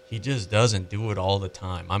it. he just doesn't do it all the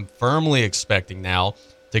time. I'm firmly expecting now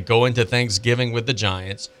to go into Thanksgiving with the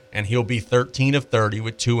Giants, and he'll be 13 of 30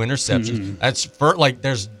 with 2 interceptions. Mm-hmm. That's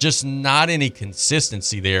there's just not any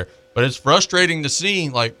consistency there. But it's frustrating to see,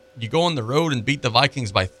 you go on the road and beat the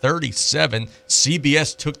Vikings by 37.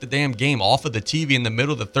 CBS took the damn game off of the TV in the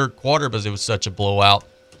middle of the third quarter because it was such a blowout.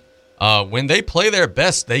 When they play their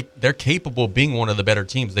best, they're capable of being one of the better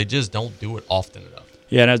teams. They just don't do it often enough.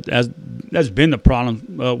 Yeah, that's been the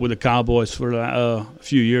problem with the Cowboys for a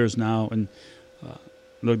few years now. And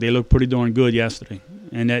look, they look pretty darn good yesterday.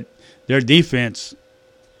 And that their defense,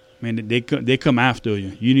 they come after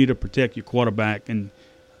you. You need to protect your quarterback, and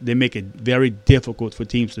they make it very difficult for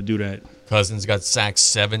teams to do that. Cousins got sacked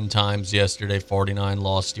 7 times yesterday, 49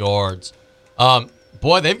 lost yards.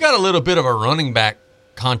 Boy, they've got a little bit of a running back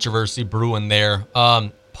controversy brewing there.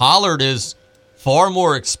 Pollard is far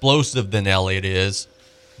more explosive than Elliott is,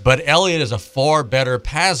 but Elliott is a far better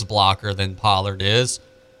pass blocker than Pollard is.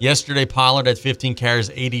 Yesterday, Pollard had 15 carries,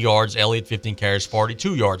 80 yards. Elliott, 15 carries,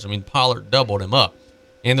 42 yards. Pollard doubled him up.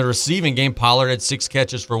 In the receiving game, Pollard had 6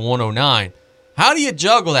 catches for 109. How do you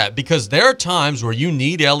juggle that? Because there are times where you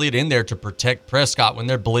need Elliott in there to protect Prescott when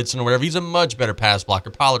they're blitzing or whatever. He's a much better pass blocker.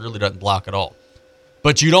 Pollard really doesn't block at all.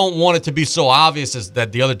 But you don't want it to be so obvious as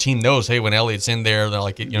that the other team knows, hey, when Elliott's in there, they're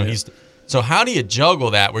like, he's. So how do you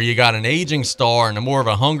juggle that where you got an aging star and a more of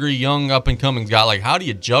a hungry, young, up-and-coming guy? How do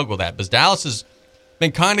you juggle that? Because Dallas has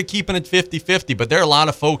been kind of keeping it 50-50, but there are a lot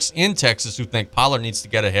of folks in Texas who think Pollard needs to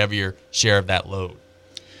get a heavier share of that load.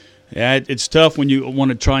 Yeah, it's tough when you want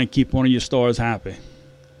to try and keep one of your stars happy.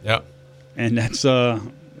 Yep. And that's a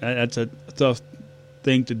tough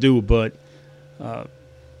thing to do. But,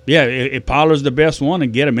 if Pollard's the best one,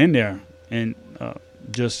 and get him in there. And I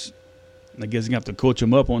guess you're going to have to coach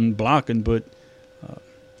him up on blocking, but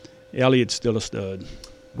Elliott's still a stud.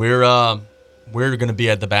 We're going to be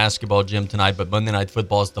at the basketball gym tonight, but Monday Night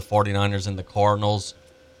Football is the 49ers and the Cardinals.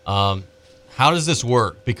 How does this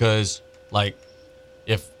work? Because,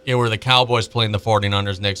 if it were the Cowboys playing the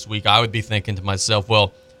 49ers next week, I would be thinking to myself,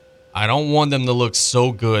 well, I don't want them to look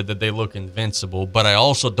so good that they look invincible, but I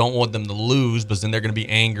also don't want them to lose because then they're going to be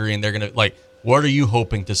angry and they're going to, what are you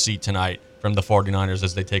hoping to see tonight from the 49ers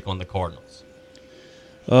as they take on the Cardinals?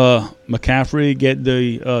 McCaffrey get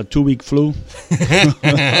the 2-week flu.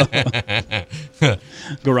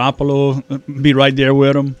 Garoppolo be right there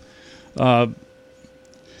with him.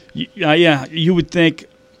 You would think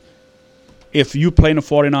if you play the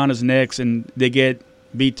 49ers next and they get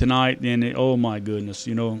beat tonight, then oh my goodness,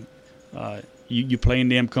 you playing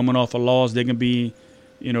them coming off a loss, they can be,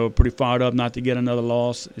 pretty fired up not to get another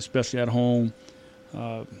loss, especially at home.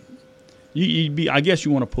 I guess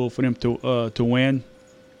you want to pull for them to win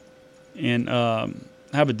and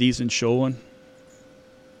have a decent showing.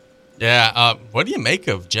 Yeah, what do you make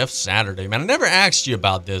of Jeff Saturday? Man, I never asked you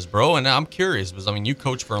about this, bro, and I'm curious because, you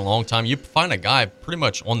coach for a long time. You find a guy pretty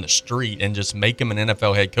much on the street and just make him an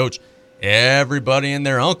NFL head coach. Everybody and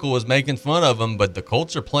their uncle was making fun of him, but the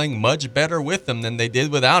Colts are playing much better with him than they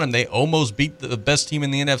did without him. They almost beat the best team in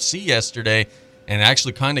the NFC yesterday and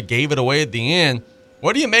actually kind of gave it away at the end.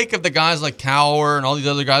 What do you make of the guys like Cowher and all these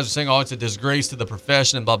other guys who are saying, it's a disgrace to the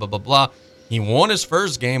profession and blah, blah, blah, blah? He won his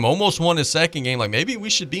first game, almost won his second game. Maybe we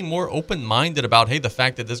should be more open-minded about, hey, the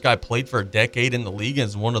fact that this guy played for a decade in the league and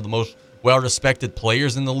is one of the most well-respected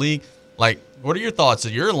players in the league. What are your thoughts?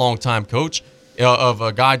 You're a long-time coach of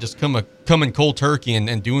a guy just coming cold turkey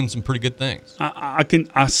and doing some pretty good things.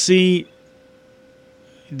 I see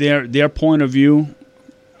their point of view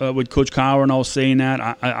with Coach Cowher and all saying that.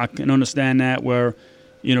 I can understand that where,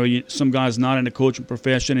 some guy's not in the coaching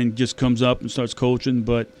profession and just comes up and starts coaching,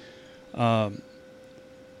 but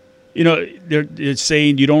they're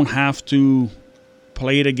saying you don't have to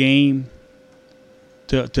play the game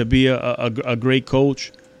to be a great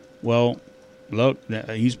coach. Well, look,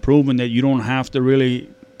 he's proven that you don't have to really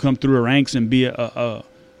come through the ranks and be a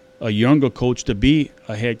younger coach to be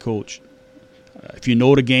a head coach. If you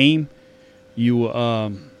know the game,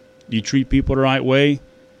 you treat people the right way,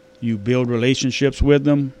 you build relationships with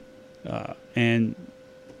them, and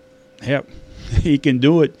heck, he can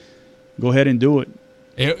do it. Go ahead and do it.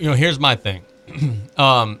 Here's my thing.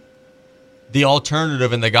 The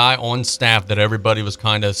alternative and the guy on staff that everybody was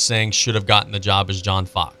kind of saying should have gotten the job is John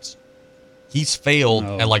Fox. He's failed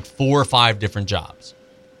at 4 or 5 different jobs.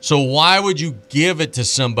 So why would you give it to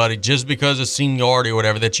somebody just because of seniority or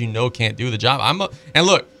whatever that can't do the job? And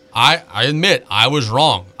look, I admit I was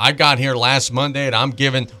wrong. I got here last Monday and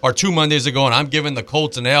 2 Mondays ago, and I'm giving the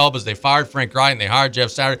Colts an L because they fired Frank Wright and they hired Jeff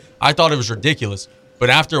Saturday. I thought it was ridiculous. But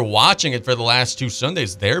after watching it for the last 2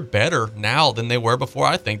 Sundays, they're better now than they were before.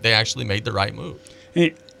 I think they actually made the right move.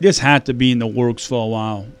 this had to be in the works for a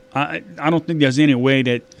while. I don't think there's any way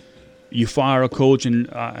that you fire a coach and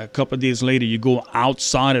a couple of days later you go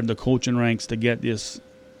outside of the coaching ranks to get this,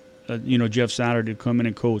 Jeff Saturday to come in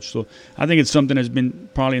and coach. So I think it's something that's been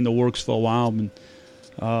probably in the works for a while. And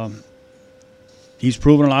he's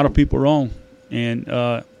proven a lot of people wrong. And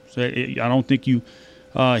so I don't think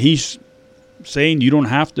he's saying you don't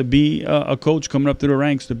have to be a coach coming up through the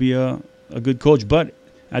ranks to be a good coach, but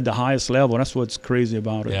at the highest level. That's what's crazy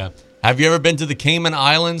about it. Yeah. Have you ever been to the Cayman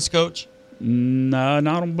Islands, Coach? No, I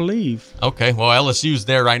don't believe. Okay, well, LSU's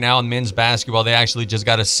there right now in men's basketball. They actually just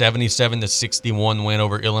got a 77-61 win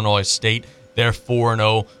over Illinois State. They're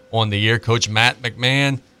 4-0 on the year. Coach Matt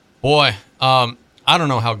McMahon, boy, I don't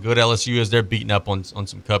know how good LSU is. They're beating up on some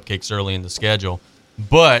cupcakes early in the schedule.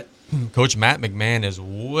 But Coach Matt McMahon is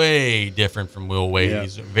way different from Will Wade. Yeah.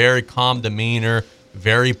 He's a very calm demeanor,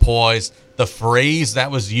 very poised. The phrase that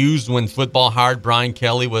was used when football hired Brian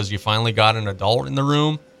Callais was, "You finally got an adult in the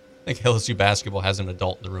room." I think LSU basketball has an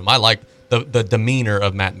adult in the room. I like the demeanor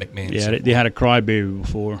of Matt McMahon. Yeah, they had a crybaby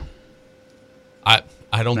before. I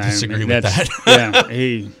don't disagree with that. Yeah,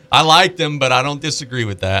 I liked him, but I don't disagree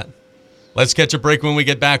with that. Let's catch a break. When we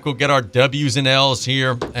get back, we'll get our W's and L's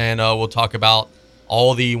here, and we'll talk about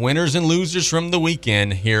all the winners and losers from the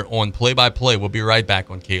weekend here on Play by Play. We'll be right back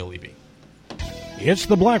on KLEB. It's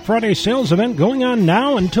the Black Friday sales event going on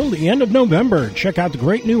now until the end of November. Check out the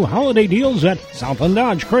great new holiday deals at Southland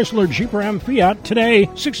Dodge, Chrysler, Jeep Ram, Fiat today,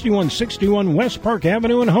 6161 West Park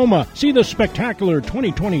Avenue in Houma. See the spectacular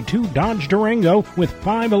 2022 Dodge Durango with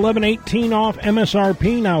 $511.18 off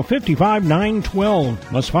MSRP, now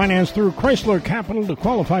 $55,912. Must finance through Chrysler Capital to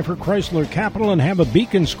qualify for Chrysler Capital and have a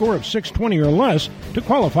Beacon score of 620 or less to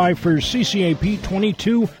qualify for CCAP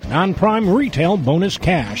 22 non-prime retail bonus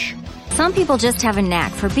cash. Some people just have a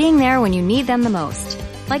knack for being there when you need them the most.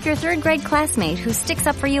 Like your third grade classmate who sticks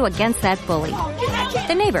up for you against that bully.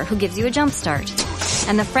 The neighbor who gives you a jump start.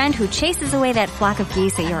 And the friend who chases away that flock of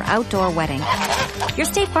geese at your outdoor wedding. Your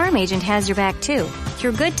State Farm agent has your back too,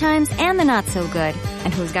 through good times and the not so good.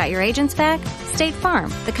 And who's got your agent's back? State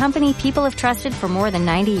Farm, the company people have trusted for more than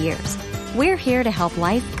 90 years. We're here to help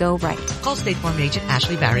life go right. Call State Farm agent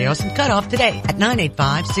Ashley Barrios and cut off today at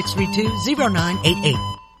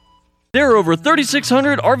 985-632-0988. There are over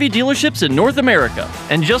 3,600 RV dealerships in North America,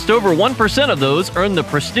 and just over 1% of those earn the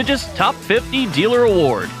prestigious Top 50 Dealer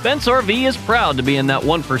Award. Bent's RV is proud to be in that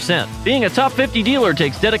 1%. Being a Top 50 dealer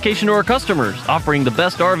takes dedication to our customers, offering the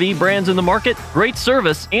best RV brands in the market, great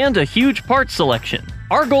service, and a huge parts selection.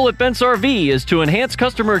 Our goal at Bent's RV is to enhance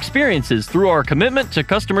customer experiences through our commitment to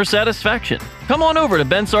customer satisfaction. Come on over to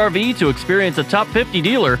Bent's RV to experience a Top 50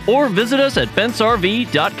 dealer or visit us at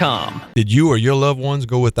bentsrv.com. Did you or your loved ones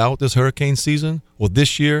go without this hurricane season? Well,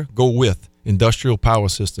 this year, go with Industrial Power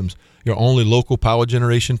Systems, your only local power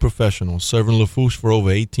generation professional, serving Lafourche for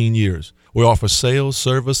over 18 years. We offer sales,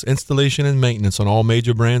 service, installation, and maintenance on all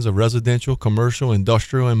major brands of residential, commercial,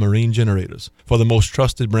 industrial, and marine generators for the most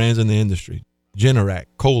trusted brands in the industry. Generac,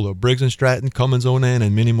 Kohler, Briggs & Stratton, Cummins Onan,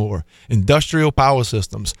 and many more. Industrial Power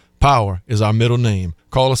Systems. Power is our middle name.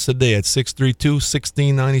 Call us today at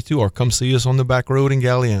 632-1692 or come see us on the back road in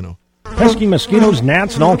Galliano. Pesky mosquitoes,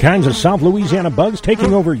 gnats, and all kinds of South Louisiana bugs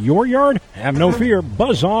taking over your yard? Have no fear.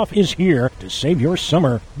 Buzz Off is here to save your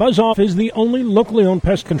summer. Buzz Off is the only locally owned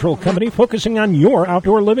pest control company focusing on your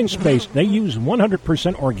outdoor living space. They use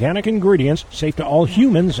 100% organic ingredients, safe to all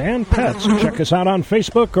humans and pets. Check us out on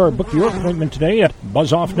Facebook or book your appointment today at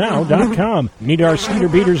buzzoffnow.com. Need our skeeter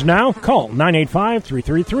beaters now? Call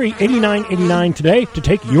 985-333-8989 today to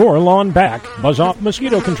take your lawn back. Buzz Off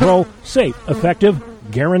Mosquito Control. Safe, effective,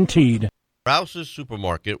 guaranteed. Rouse's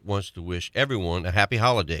Supermarket wants to wish everyone a happy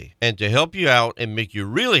holiday. And to help you out and make you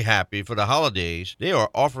really happy for the holidays, they are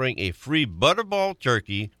offering a free Butterball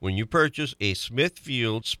turkey when you purchase a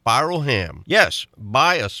Smithfield Spiral Ham. Yes,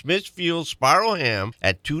 buy a Smithfield Spiral Ham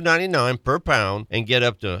at $2.99 per pound and get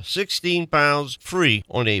up to 16 pounds free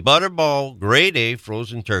on a Butterball Grade A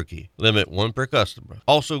frozen turkey. Limit 1 per customer.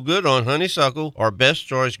 Also good on Honeysuckle or Best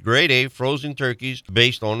Choice Grade A frozen turkeys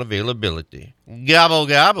based on availability. Gobble,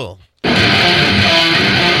 gobble.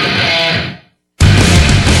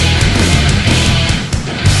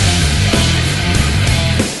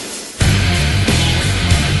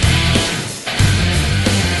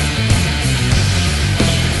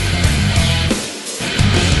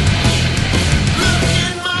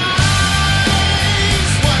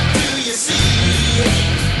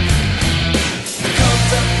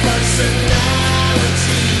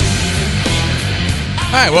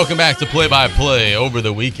 All right, welcome back to Play by Play. Over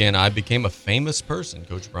the weekend, I became a famous person,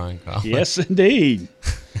 Coach Brian Callais. Yes, indeed.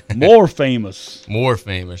 More famous. More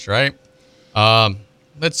famous, right?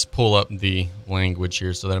 Let's pull up the language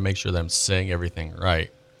here so that I make sure that I'm saying everything right.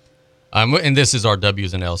 And this is our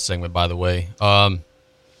W's and L's segment, by the way,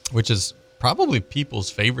 which is probably people's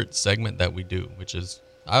favorite segment that we do, which is,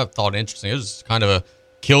 I thought, interesting. It was kind of a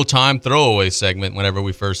kill time throwaway segment whenever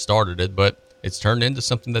we first started it, but it's turned into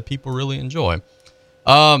something that people really enjoy.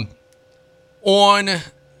 On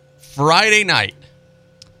Friday night,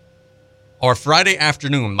 or Friday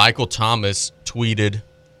afternoon, Michael Thomas tweeted,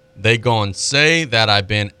 "They gon' say that I've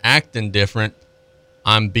been acting different.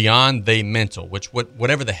 I'm beyond they mental," which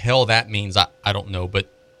whatever the hell that means, I don't know. But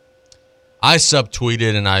I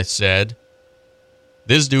subtweeted and I said,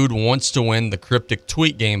 "This dude wants to win the cryptic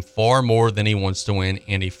tweet game far more than he wants to win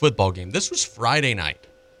any football game." This was Friday night.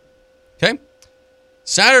 Okay?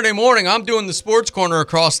 Saturday morning, I'm doing the sports corner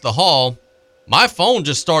across the hall. My phone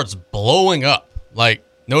just starts blowing up. Like,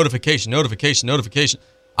 notification.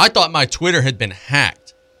 I thought my Twitter had been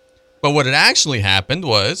hacked. But what had actually happened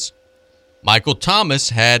was Michael Thomas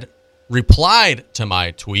had replied to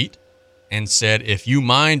my tweet and said, "If you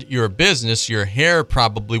mind your business, your hair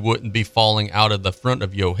probably wouldn't be falling out of the front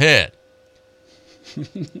of your head."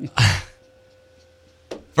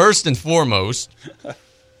 First and foremost,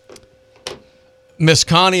 Miss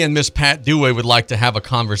Connie and Miss Pat Dewey would like to have a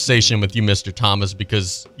conversation with you, Mr. Thomas,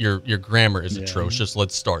 because your grammar is atrocious.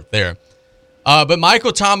 Let's start there. But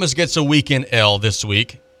Michael Thomas gets a weekend L this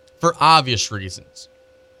week for obvious reasons.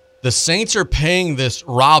 The Saints are paying this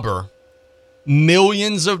robber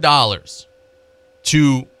millions of dollars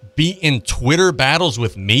to be in Twitter battles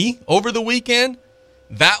with me over the weekend.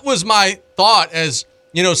 That was my thought. As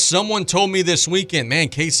you know, someone told me this weekend, "Man,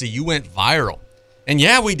 Casey, you went viral." And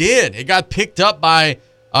yeah, we did. It got picked up by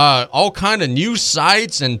all kind of news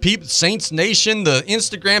sites and people, Saints Nation, the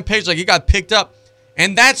Instagram page. Like, it got picked up.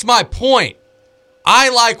 And that's my point. I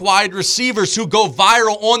like wide receivers who go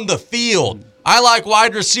viral on the field. I like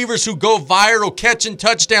wide receivers who go viral catching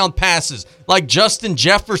touchdown passes, like Justin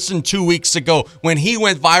Jefferson 2 weeks ago when he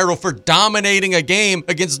went viral for dominating a game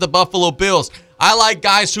against the Buffalo Bills. I like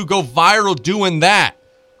guys who go viral doing that.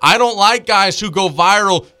 I don't like guys who go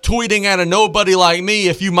viral tweeting at a nobody like me,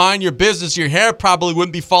 "If you mind your business, your hair probably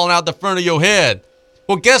wouldn't be falling out the front of your head."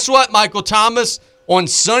 Well, guess what, Michael Thomas? On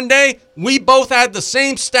Sunday, we both had the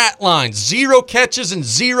same stat line, 0 catches and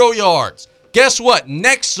 0 yards. Guess what?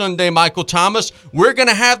 Next Sunday, Michael Thomas, we're going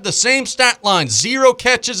to have the same stat line, 0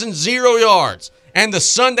 catches and 0 yards. And the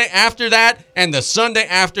Sunday after that, and the Sunday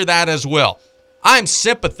after that as well. I'm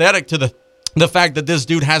sympathetic to the fact that this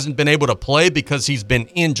dude hasn't been able to play because he's been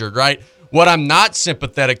injured, right? What I'm not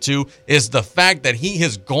sympathetic to is the fact that he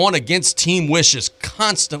has gone against team wishes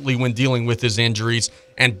constantly when dealing with his injuries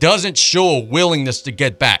and doesn't show a willingness to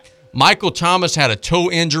get back. Michael Thomas had a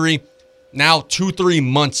toe injury now 2-3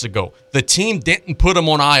 months ago. The team didn't put him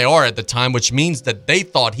on IR at the time, which means that they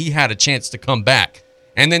thought he had a chance to come back.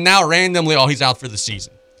 And then now randomly, he's out for the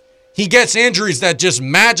season. He gets injuries that just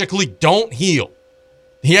magically don't heal.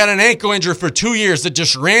 He had an ankle injury for 2 years that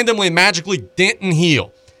just randomly, magically didn't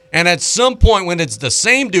heal. And at some point, when it's the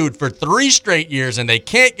same dude for 3 straight years and they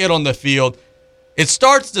can't get on the field, it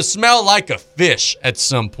starts to smell like a fish at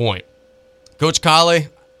some point. Coach Callais,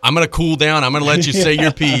 I'm going to cool down. I'm going to let you say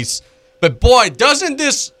your piece. But, boy, doesn't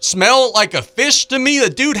this smell like a fish to me? The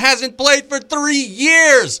dude hasn't played for 3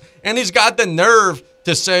 years, and he's got the nerve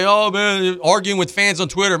to say, "Oh, man," arguing with fans on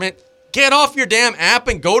Twitter. Man, get off your damn app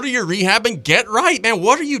and go to your rehab and get right, man.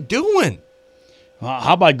 What are you doing?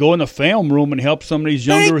 How about go in the film room and help some of these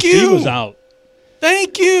younger receivers out?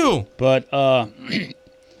 Thank you. But,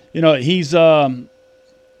 he's, in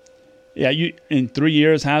 3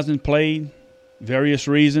 years hasn't played, various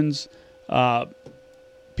reasons.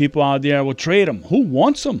 People out there will trade him. Who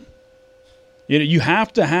wants him? You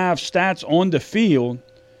have to have stats on the field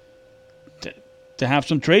to have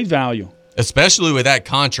some trade value. Especially with that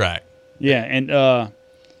contract. Yeah, and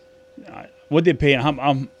what they pay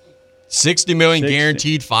him? $60 million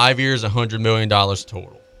guaranteed, 5 years, $100 million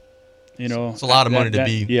total. It's a lot of money to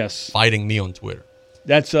be fighting me on Twitter.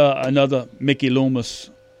 That's another Mickey Loomis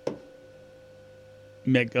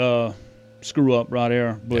screw up right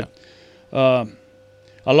there. But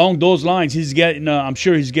along those lines, he's getting. I'm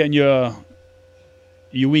sure he's getting your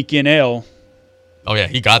weekend L. Oh yeah,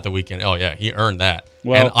 he got the weekend. Oh yeah, he earned that.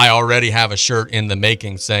 Well, and I already have a shirt in the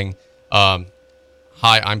making saying, "Hi,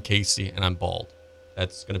 I'm Casey and I'm bald."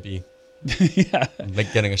 That's gonna be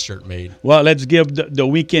getting a shirt made. Well, let's give the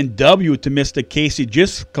weekend W to Mr. Casey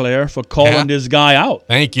Gisclair for calling this guy out.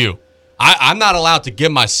 Thank you. I'm not allowed to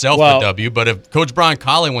give myself a W, but if Coach Brian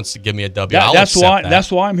Callais wants to give me a W, I'll accept that.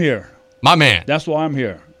 That's why I'm here. My man. That's why I'm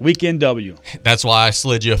here. Weekend W. That's why I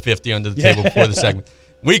slid you a 50 under the table before the segment.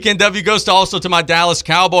 Weekend W goes to my Dallas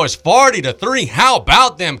Cowboys, 40-3. How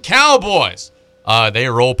about them Cowboys? They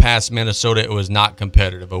roll past Minnesota. It was not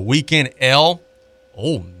competitive. A weekend L,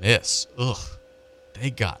 Ole Miss. Ugh,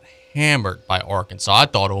 they got hammered by Arkansas. I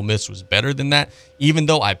thought Ole Miss was better than that, even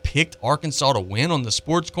though I picked Arkansas to win on the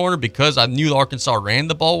sports corner because I knew Arkansas ran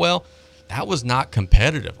the ball well. That was not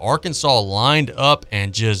competitive. Arkansas lined up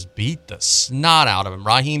and just beat the snot out of him.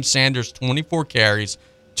 Raheem Sanders, 24 carries,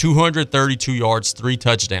 232 yards, 3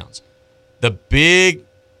 touchdowns. The big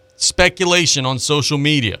speculation on social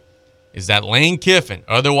media is that Lane Kiffin,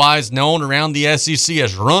 otherwise known around the SEC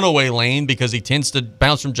as Runaway Lane because he tends to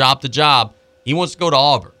bounce from job to job, he wants to go to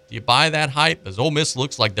Auburn. Do you buy that hype? Because Ole Miss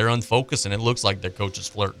looks like they're unfocused, and it looks like their coach is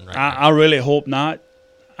flirting right now. I really hope not.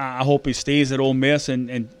 I hope he stays at Ole Miss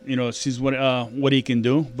and sees what he can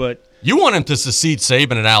do. But you want him to succeed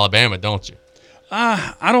Saban at Alabama, don't you?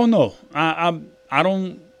 I don't know. I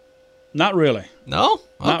don't. Not really. No, okay.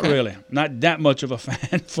 Not really. Not that much of a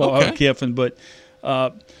fan for Kiffin. But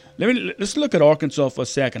let's look at Arkansas for a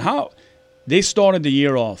second. How they started the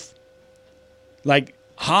year off, like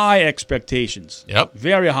high expectations. Yep.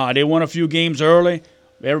 Very high. They won a few games early.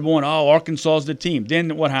 Everyone, Arkansas's the team.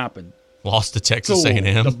 Then what happened? Lost to Texas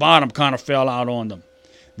A&M. The bottom kind of fell out on them.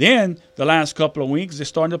 Then the last couple of weeks, they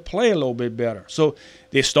started to play a little bit better. So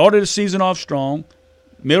they started the season off strong.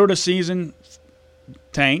 Middle of the season,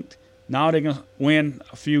 tanked. Now they're going to win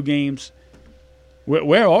a few games.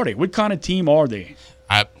 Where are they? What kind of team are they?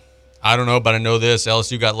 I don't know, but I know this.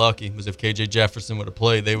 LSU got lucky because if KJ Jefferson would have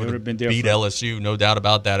played, they would have beat LSU. No doubt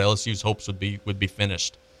about that. LSU's hopes would be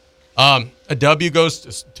finished. A W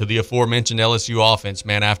goes to the aforementioned LSU offense,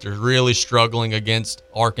 man. After really struggling against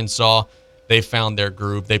Arkansas, they found their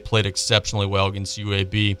groove. They played exceptionally well against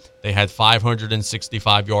UAB. They had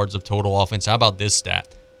 565 yards of total offense. How about this stat?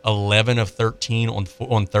 11 of 13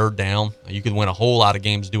 on third down. You could win a whole lot of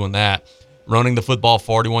games doing that. Running the football,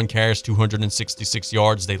 41 carries, 266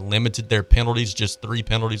 yards. They limited their penalties, just 3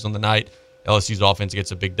 penalties on the night. LSU's offense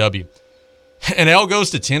gets a big W. And L goes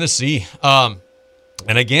to Tennessee.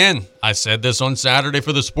 And again, I said this on Saturday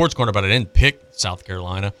for the Sports Corner, but I didn't pick South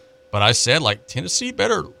Carolina. But I said, Tennessee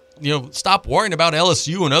better, stop worrying about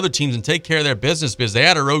LSU and other teams and take care of their business because they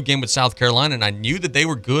had a road game with South Carolina, and I knew that they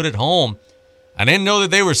were good at home. I didn't know that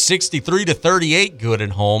they were 63-38 good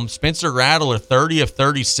at home. Spencer Rattler, 30 of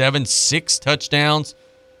 37, 6 touchdowns.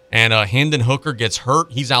 And Hendon Hooker gets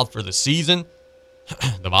hurt. He's out for the season.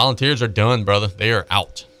 The Volunteers are done, brother. They are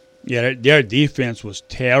out. Yeah, their defense was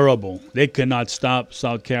terrible. They could not stop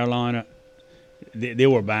South Carolina. They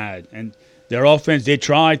were bad. And their offense, they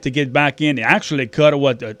tried to get back in. They actually cut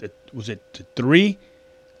was it 3?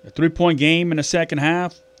 A 3-point game in the second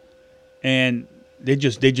half. And they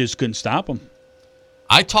just couldn't stop them.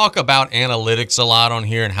 I talk about analytics a lot on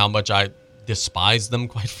here and how much I despise them,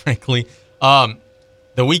 quite frankly.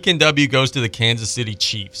 The weekend W goes to the Kansas City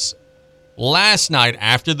Chiefs. Last night,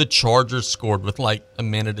 after the Chargers scored with a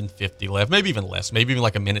minute and 50 left, maybe even less, maybe even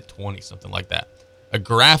a minute 20, something like that, a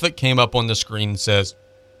graphic came up on the screen and says,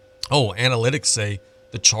 analytics say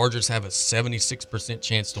the Chargers have a 76%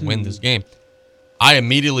 chance to win this game. I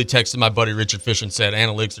immediately texted my buddy Richard Fisher and said,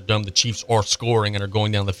 analytics are dumb. The Chiefs are scoring and are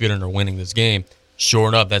going down the field and are winning this game. Sure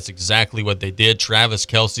enough, that's exactly what they did. Travis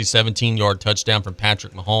Kelce, 17-yard touchdown from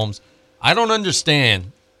Patrick Mahomes. I don't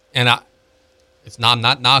understand, and I'm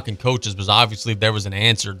not knocking coaches because obviously if there was an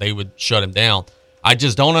answer, they would shut him down. I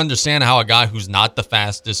just don't understand how a guy who's not the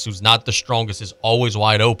fastest, who's not the strongest, is always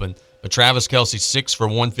wide open. But Travis Kelce, 6 for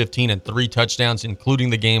 115 and 3 touchdowns,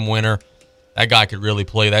 including the game winner. That guy could really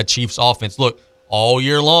play. That Chiefs offense, look, all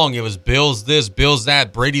year long it was Bills this, Bills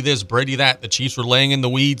that, Brady this, Brady that. The Chiefs were laying in the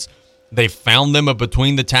weeds. They found them a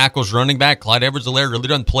between the tackles running back. Clyde Edwards-Helaire really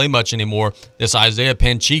doesn't play much anymore. This Isaiah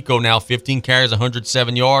Pacheco now 15 carries,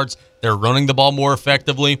 107 yards. They're running the ball more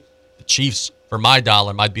effectively. The Chiefs, for my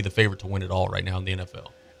dollar, might be the favorite to win it all right now in the NFL.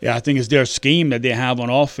 Yeah, I think it's their scheme that they have on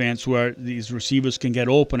offense where these receivers can get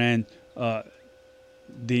open and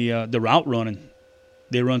the route running.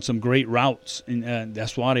 They run some great routes, and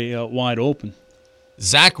that's why they're wide open.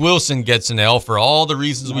 Zach Wilson gets an L for all the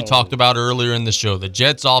reasons we talked about earlier in the show. The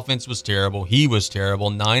Jets' offense was terrible. He was terrible.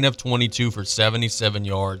 9 of 22 for 77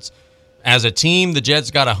 yards. As a team, the Jets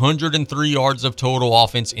got 103 yards of total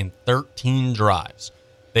offense in 13 drives.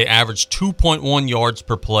 They averaged 2.1 yards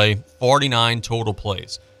per play, 49 total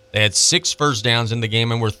plays. They had 6 first downs in the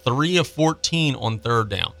game and were 3 of 14 on third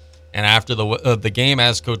down. And after the game,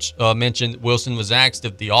 as Coach mentioned, Wilson was asked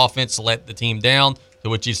if the offense let the team down, to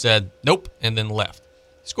which he said, nope, and then left.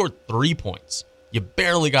 He scored 3 points. You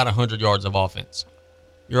barely got 100 yards of offense.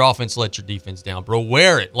 your offense let your defense down, bro.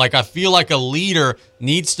 Wear it. Like, I feel like a leader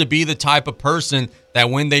needs to be the type of person that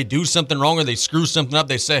when they do something wrong or they screw something up,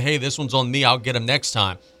 they say, hey, this one's on me, I'll get him next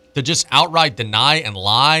time. To just outright deny and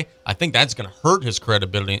lie, I think that's going to hurt his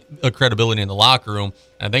credibility in the locker room.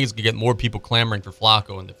 And I think it's going to get more people clamoring for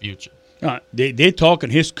Flacco in the future. They're talking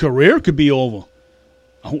his career could be over.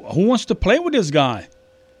 Who wants to play with this guy?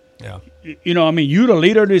 Yeah. You know, I mean, you're the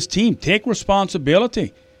leader of this team. Take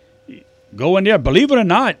responsibility. Go in there. Believe it or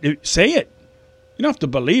not, say it. You don't have to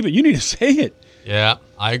believe it. You need to say it. Yeah,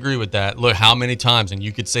 I agree with that. Look, how many times, and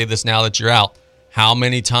you could say this now that you're out, how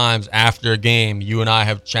many times after a game you and I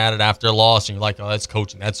have chatted after a loss and you're like, oh, that's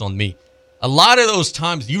coaching. That's on me. A lot of those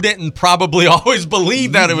times you didn't probably always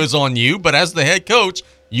believe that it was on you, but as the head coach,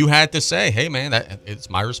 you had to say, hey, man, it's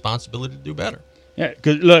my responsibility to do better. Yeah,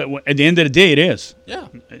 because look, at the end of the day, it is. Yeah.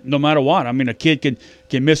 No matter what. I mean, a kid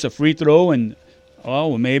can miss a free throw and,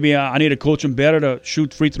 well, maybe I need to coach him better to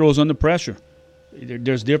shoot free throws under pressure.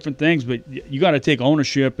 There's different things, but you got to take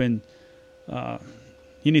ownership, and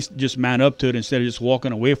he needs to just man up to it instead of just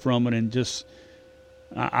walking away from it. And just,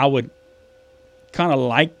 I would kind of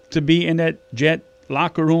like to be in that Jet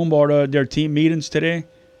locker room or their team meetings today,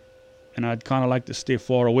 and I'd kind of like to stay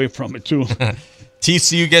far away from it too.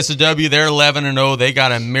 TCU gets a W. They're 11-0. They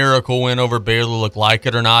got a miracle win over Baylor. Look, like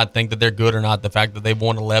it or not, think that they're good or not, the fact that they've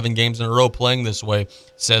won 11 games in a row playing this way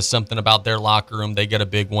says something about their locker room. They get a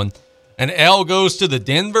big one. An L goes to the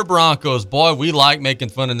Denver Broncos. Boy, we like making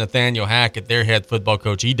fun of Nathaniel Hackett, their head football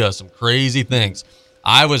coach. He does some crazy things.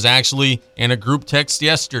 I was actually in a group text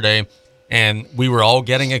yesterday, and we were all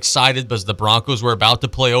getting excited because the Broncos were about to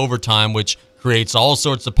play overtime, which creates all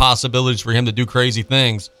sorts of possibilities for him to do crazy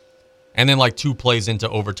things. And then like 2 plays into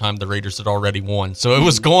overtime, the Raiders had already won. So it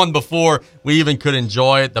was gone before we even could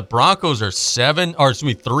enjoy it. The Broncos are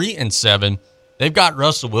 3-7. They've got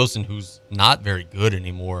Russell Wilson, who's not very good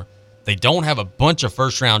anymore. They don't have a bunch of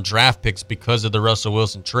first-round draft picks because of the Russell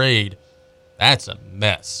Wilson trade. That's a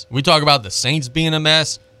mess. We talk about the Saints being a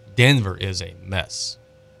mess. Denver is a mess.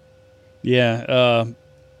 Yeah,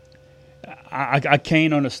 I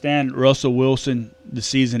can't understand Russell Wilson, the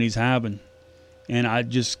season he's having. And I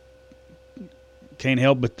just can't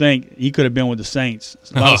help but think he could have been with the Saints.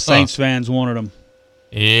 A lot of Saints fans wanted him.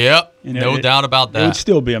 Yep, no doubt about that. It would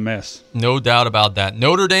still be a mess. No doubt about that.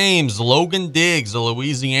 Notre Dame's Logan Diggs, a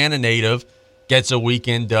Louisiana native, gets a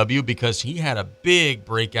weekend W because he had a big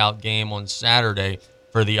breakout game on Saturday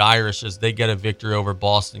for the Irish as they get a victory over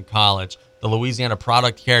Boston College. The Louisiana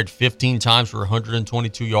product carried 15 times for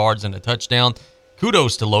 122 yards and a touchdown.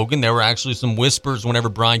 Kudos to Logan. There were actually some whispers whenever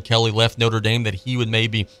Brian Callais left Notre Dame that he would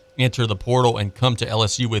maybe enter the portal and come to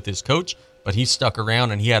LSU with his coach, but he stuck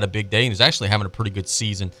around and he had a big day and he's actually having a pretty good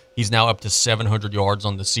season. He's now up to 700 yards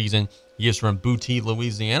on the season. He is from Boutte,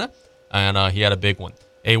 Louisiana, and he had a big one.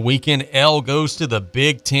 A weekend L goes to the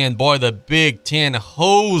Big Ten. Boy, the Big Ten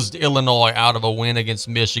hosed Illinois out of a win against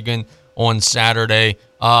Michigan on Saturday.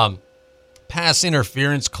 Pass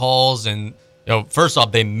interference calls and first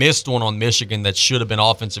off, they missed one on Michigan that should have been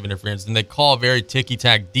offensive interference. Then they call a very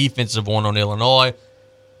ticky-tack defensive one on Illinois.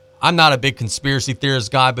 I'm not a big conspiracy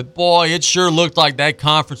theorist guy, but boy, it sure looked like that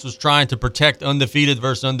conference was trying to protect undefeated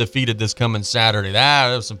versus undefeated this coming Saturday.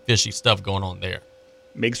 There was some fishy stuff going on there.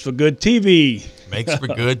 Makes for good TV. Makes for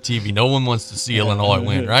good TV. No one wants to see Illinois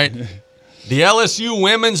win, right? The LSU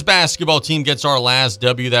women's basketball team gets our last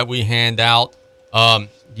W that we hand out.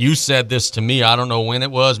 You said this to me. I don't know when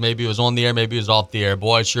it was. Maybe it was on the air. Maybe it was off the air.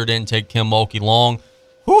 Boy, it sure didn't take Kim Mulkey long.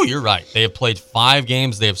 Whew, you're right. They have played 5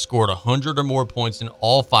 games. They have scored 100 or more points in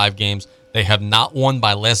all 5 games. They have not won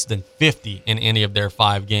by less than 50 in any of their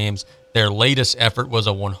 5 games. Their latest effort was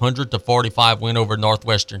a 100-45 win over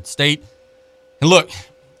Northwestern State. And look,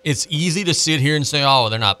 it's easy to sit here and say, oh,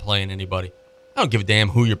 they're not playing anybody. I don't give a damn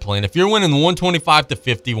who you're playing. If you're winning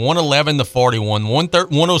 125-50, 111-41,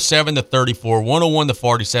 107-34,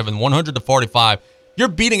 101-47, 100-45, you're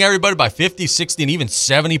beating everybody by 50, 60, and even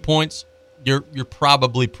 70 points, you're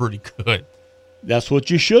probably pretty good. That's what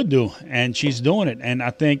you should do, and she's doing it. And I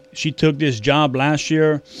think she took this job last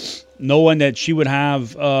year knowing that she would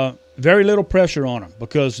have very little pressure on her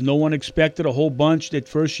because no one expected a whole bunch that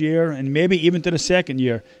first year and maybe even to the second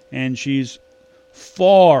year. And she's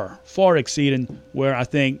far, far exceeding where I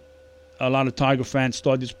think a lot of Tiger fans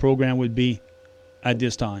thought this program would be at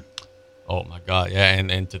this time. Oh, my God, yeah,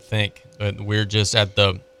 and to think that we're just at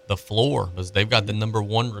the floor because they've got the number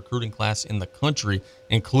 1 recruiting class in the country,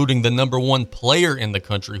 including the number 1 player in the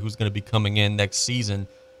country who's going to be coming in next season.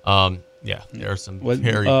 Yeah, there are some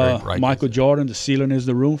very bright Michael days. Jordan, the ceiling is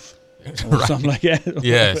the roof, or right. something like that.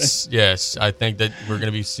 Yes. I think that we're going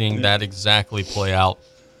to be seeing that exactly play out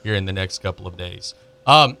here in the next couple of days.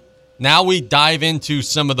 Now we dive into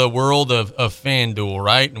some of the world of FanDuel,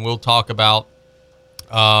 right? And we'll talk about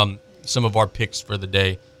some of our picks for the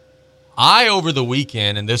day. Over the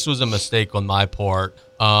weekend, and this was a mistake on my part,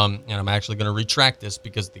 and I'm actually going to retract this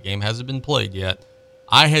because the game hasn't been played yet.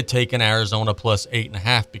 I had taken Arizona plus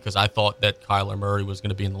 8.5 because I thought that Kyler Murray was going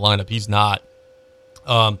to be in the lineup. He's not.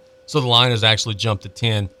 So the line has actually jumped to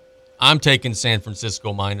 10. I'm taking San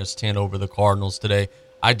Francisco minus 10 over the Cardinals today.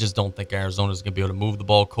 I just don't think Arizona's going to be able to move the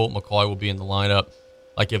ball. Colt McCoy will be in the lineup.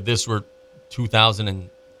 Like if this were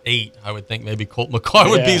 2008, I would think maybe Colt McCoy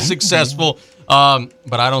would be successful.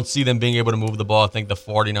 But I don't see them being able to move the ball. I think the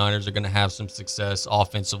 49ers are going to have some success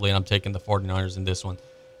offensively, and I'm taking the 49ers in this one.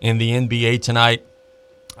 In the NBA tonight,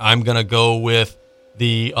 I'm going to go with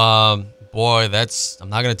the I'm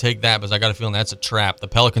not going to take that because I got a feeling that's a trap. The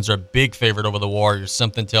Pelicans are a big favorite over the Warriors.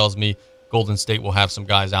 Something tells me Golden State will have some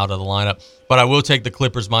guys out of the lineup. But I will take the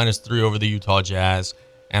Clippers minus 3 over the Utah Jazz,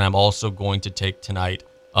 and I'm also going to take tonight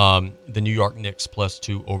the New York Knicks plus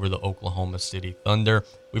 2 over the Oklahoma City Thunder.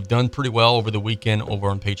 We've done pretty well over the weekend over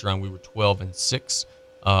on Patreon. We were 12-6.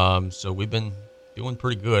 So we've been doing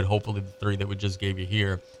pretty good. Hopefully the 3 that we just gave you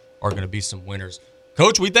here are going to be some winners.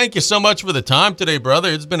 Coach, we thank you so much for the time today, brother.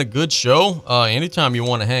 It's been a good show. Anytime you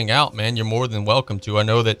want to hang out, man, you're more than welcome to. I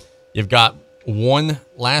know that you've got one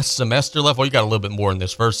last semester left. Well, you got a little bit more in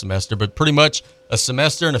this first semester, but pretty much a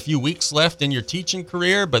semester and a few weeks left in your teaching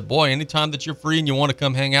career. But, boy, anytime that you're free and you want to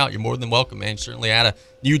come hang out, you're more than welcome, man. You certainly add a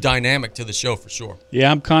new dynamic to the show for sure. Yeah,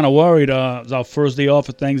 I'm kind of worried. It was our first day off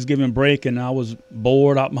of Thanksgiving break, and I was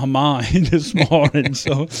bored out my mind this morning.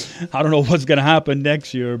 So I don't know what's going to happen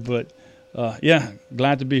next year, but,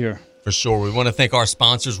 glad to be here. For sure. We want to thank our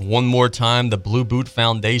sponsors one more time, the Blue Boot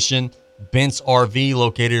Foundation, Bent's RV,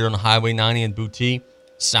 located on Highway 90 in Boutique,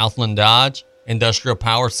 Southland Dodge, Industrial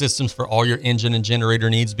Power Systems for all your engine and generator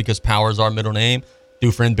needs because power is our middle name.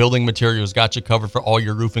 Dufresne Building Materials got you covered for all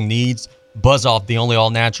your roofing needs. Buzz Off, the only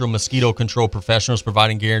all-natural mosquito control professionals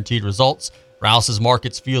providing guaranteed results. Rouse's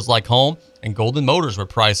Markets feels like home. And Golden Motors, where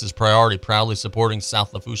price is priority, proudly supporting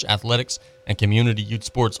South Lafourche athletics and community youth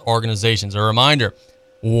sports organizations. A reminder,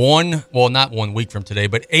 not 1 week from today,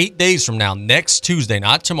 but 8 days from now, next Tuesday,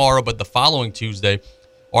 not tomorrow, but the following Tuesday,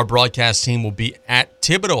 our broadcast team will be at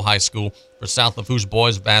Thibodaux High School for South Lafourche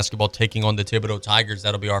boys basketball taking on the Thibodaux Tigers.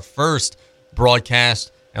 That'll be our first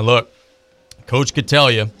broadcast. And look, Coach could tell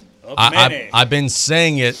you, I've been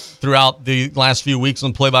saying it throughout the last few weeks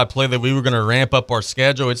on play-by-play that we were going to ramp up our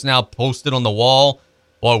schedule. It's now posted on the wall.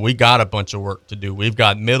 Boy, we got a bunch of work to do. We've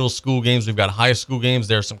got middle school games. We've got high school games.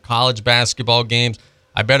 There's some college basketball games.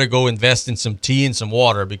 I better go invest in some tea and some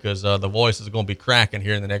water because the voice is going to be cracking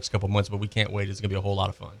here in the next couple of months, but we can't wait. It's going to be a whole lot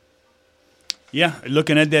of fun. Yeah,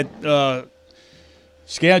 looking at that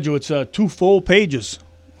schedule, it's 2 full pages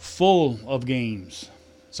full of games.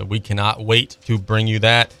 So we cannot wait to bring you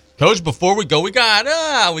that. Coach, before we go, we got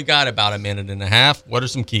about a minute and a half. What are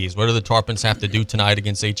some keys? What do the Tarpons have to do tonight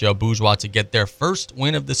against HL Bourgeois to get their first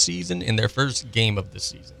win of the season in their first game of the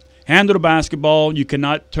season? Handle the basketball. You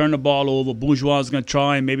cannot turn the ball over. Bourgeois is going to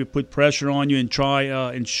try and maybe put pressure on you and try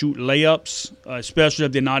and shoot layups, especially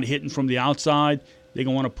if they're not hitting from the outside. They're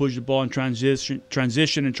going to want to push the ball in transition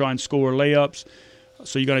and try and score layups.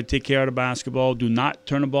 So you got to take care of the basketball. Do not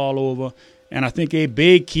turn the ball over. And I think a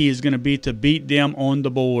big key is going to be to beat them on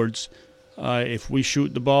the boards. If we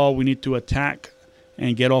shoot the ball, we need to attack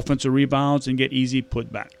and get offensive rebounds and get easy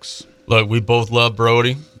putbacks. Look, we both love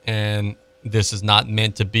Brody, and this is not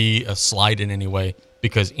meant to be a slight in any way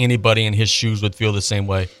because anybody in his shoes would feel the same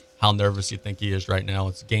way. How nervous you think he is right now?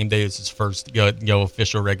 It's game day. It's his first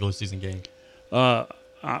official regular season game.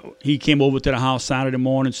 He came over to the house Saturday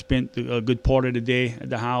morning, spent a good part of the day at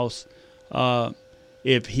the house.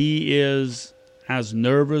 If he is as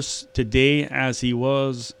nervous today as he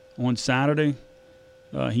was on Saturday,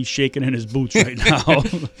 he's shaking in his boots right now.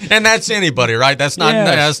 And that's anybody, right? That's not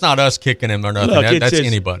that's not us kicking him or nothing. Look, that's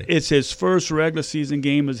anybody. It's his first regular season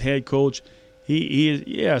game as head coach.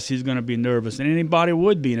 He's going to be nervous, and anybody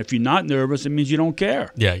would be. And if you're not nervous, it means you don't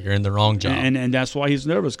care. Yeah, you're in the wrong job. And that's why he's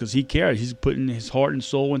nervous, because he cares. He's putting his heart and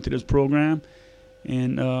soul into this program,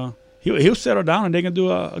 and he'll settle down, and they can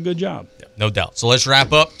do a good job. Yeah, no doubt. So let's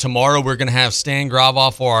wrap up. Tomorrow we're going to have Stan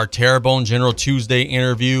Gravoff for our Terrebonne General Tuesday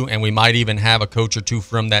interview, and we might even have a coach or two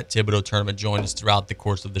from that Thibodaux tournament join us throughout the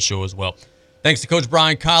course of the show as well. Thanks to Coach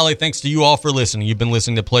Brian Callais. Thanks to you all for listening. You've been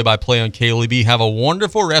listening to Play by Play on KLEB. Have a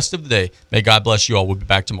wonderful rest of the day. May God bless you all. We'll be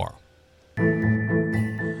back tomorrow.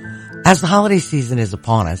 As the holiday season is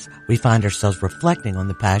upon us, we find ourselves reflecting on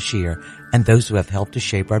the past year and those who have helped to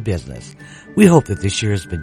shape our business. We hope that this year has been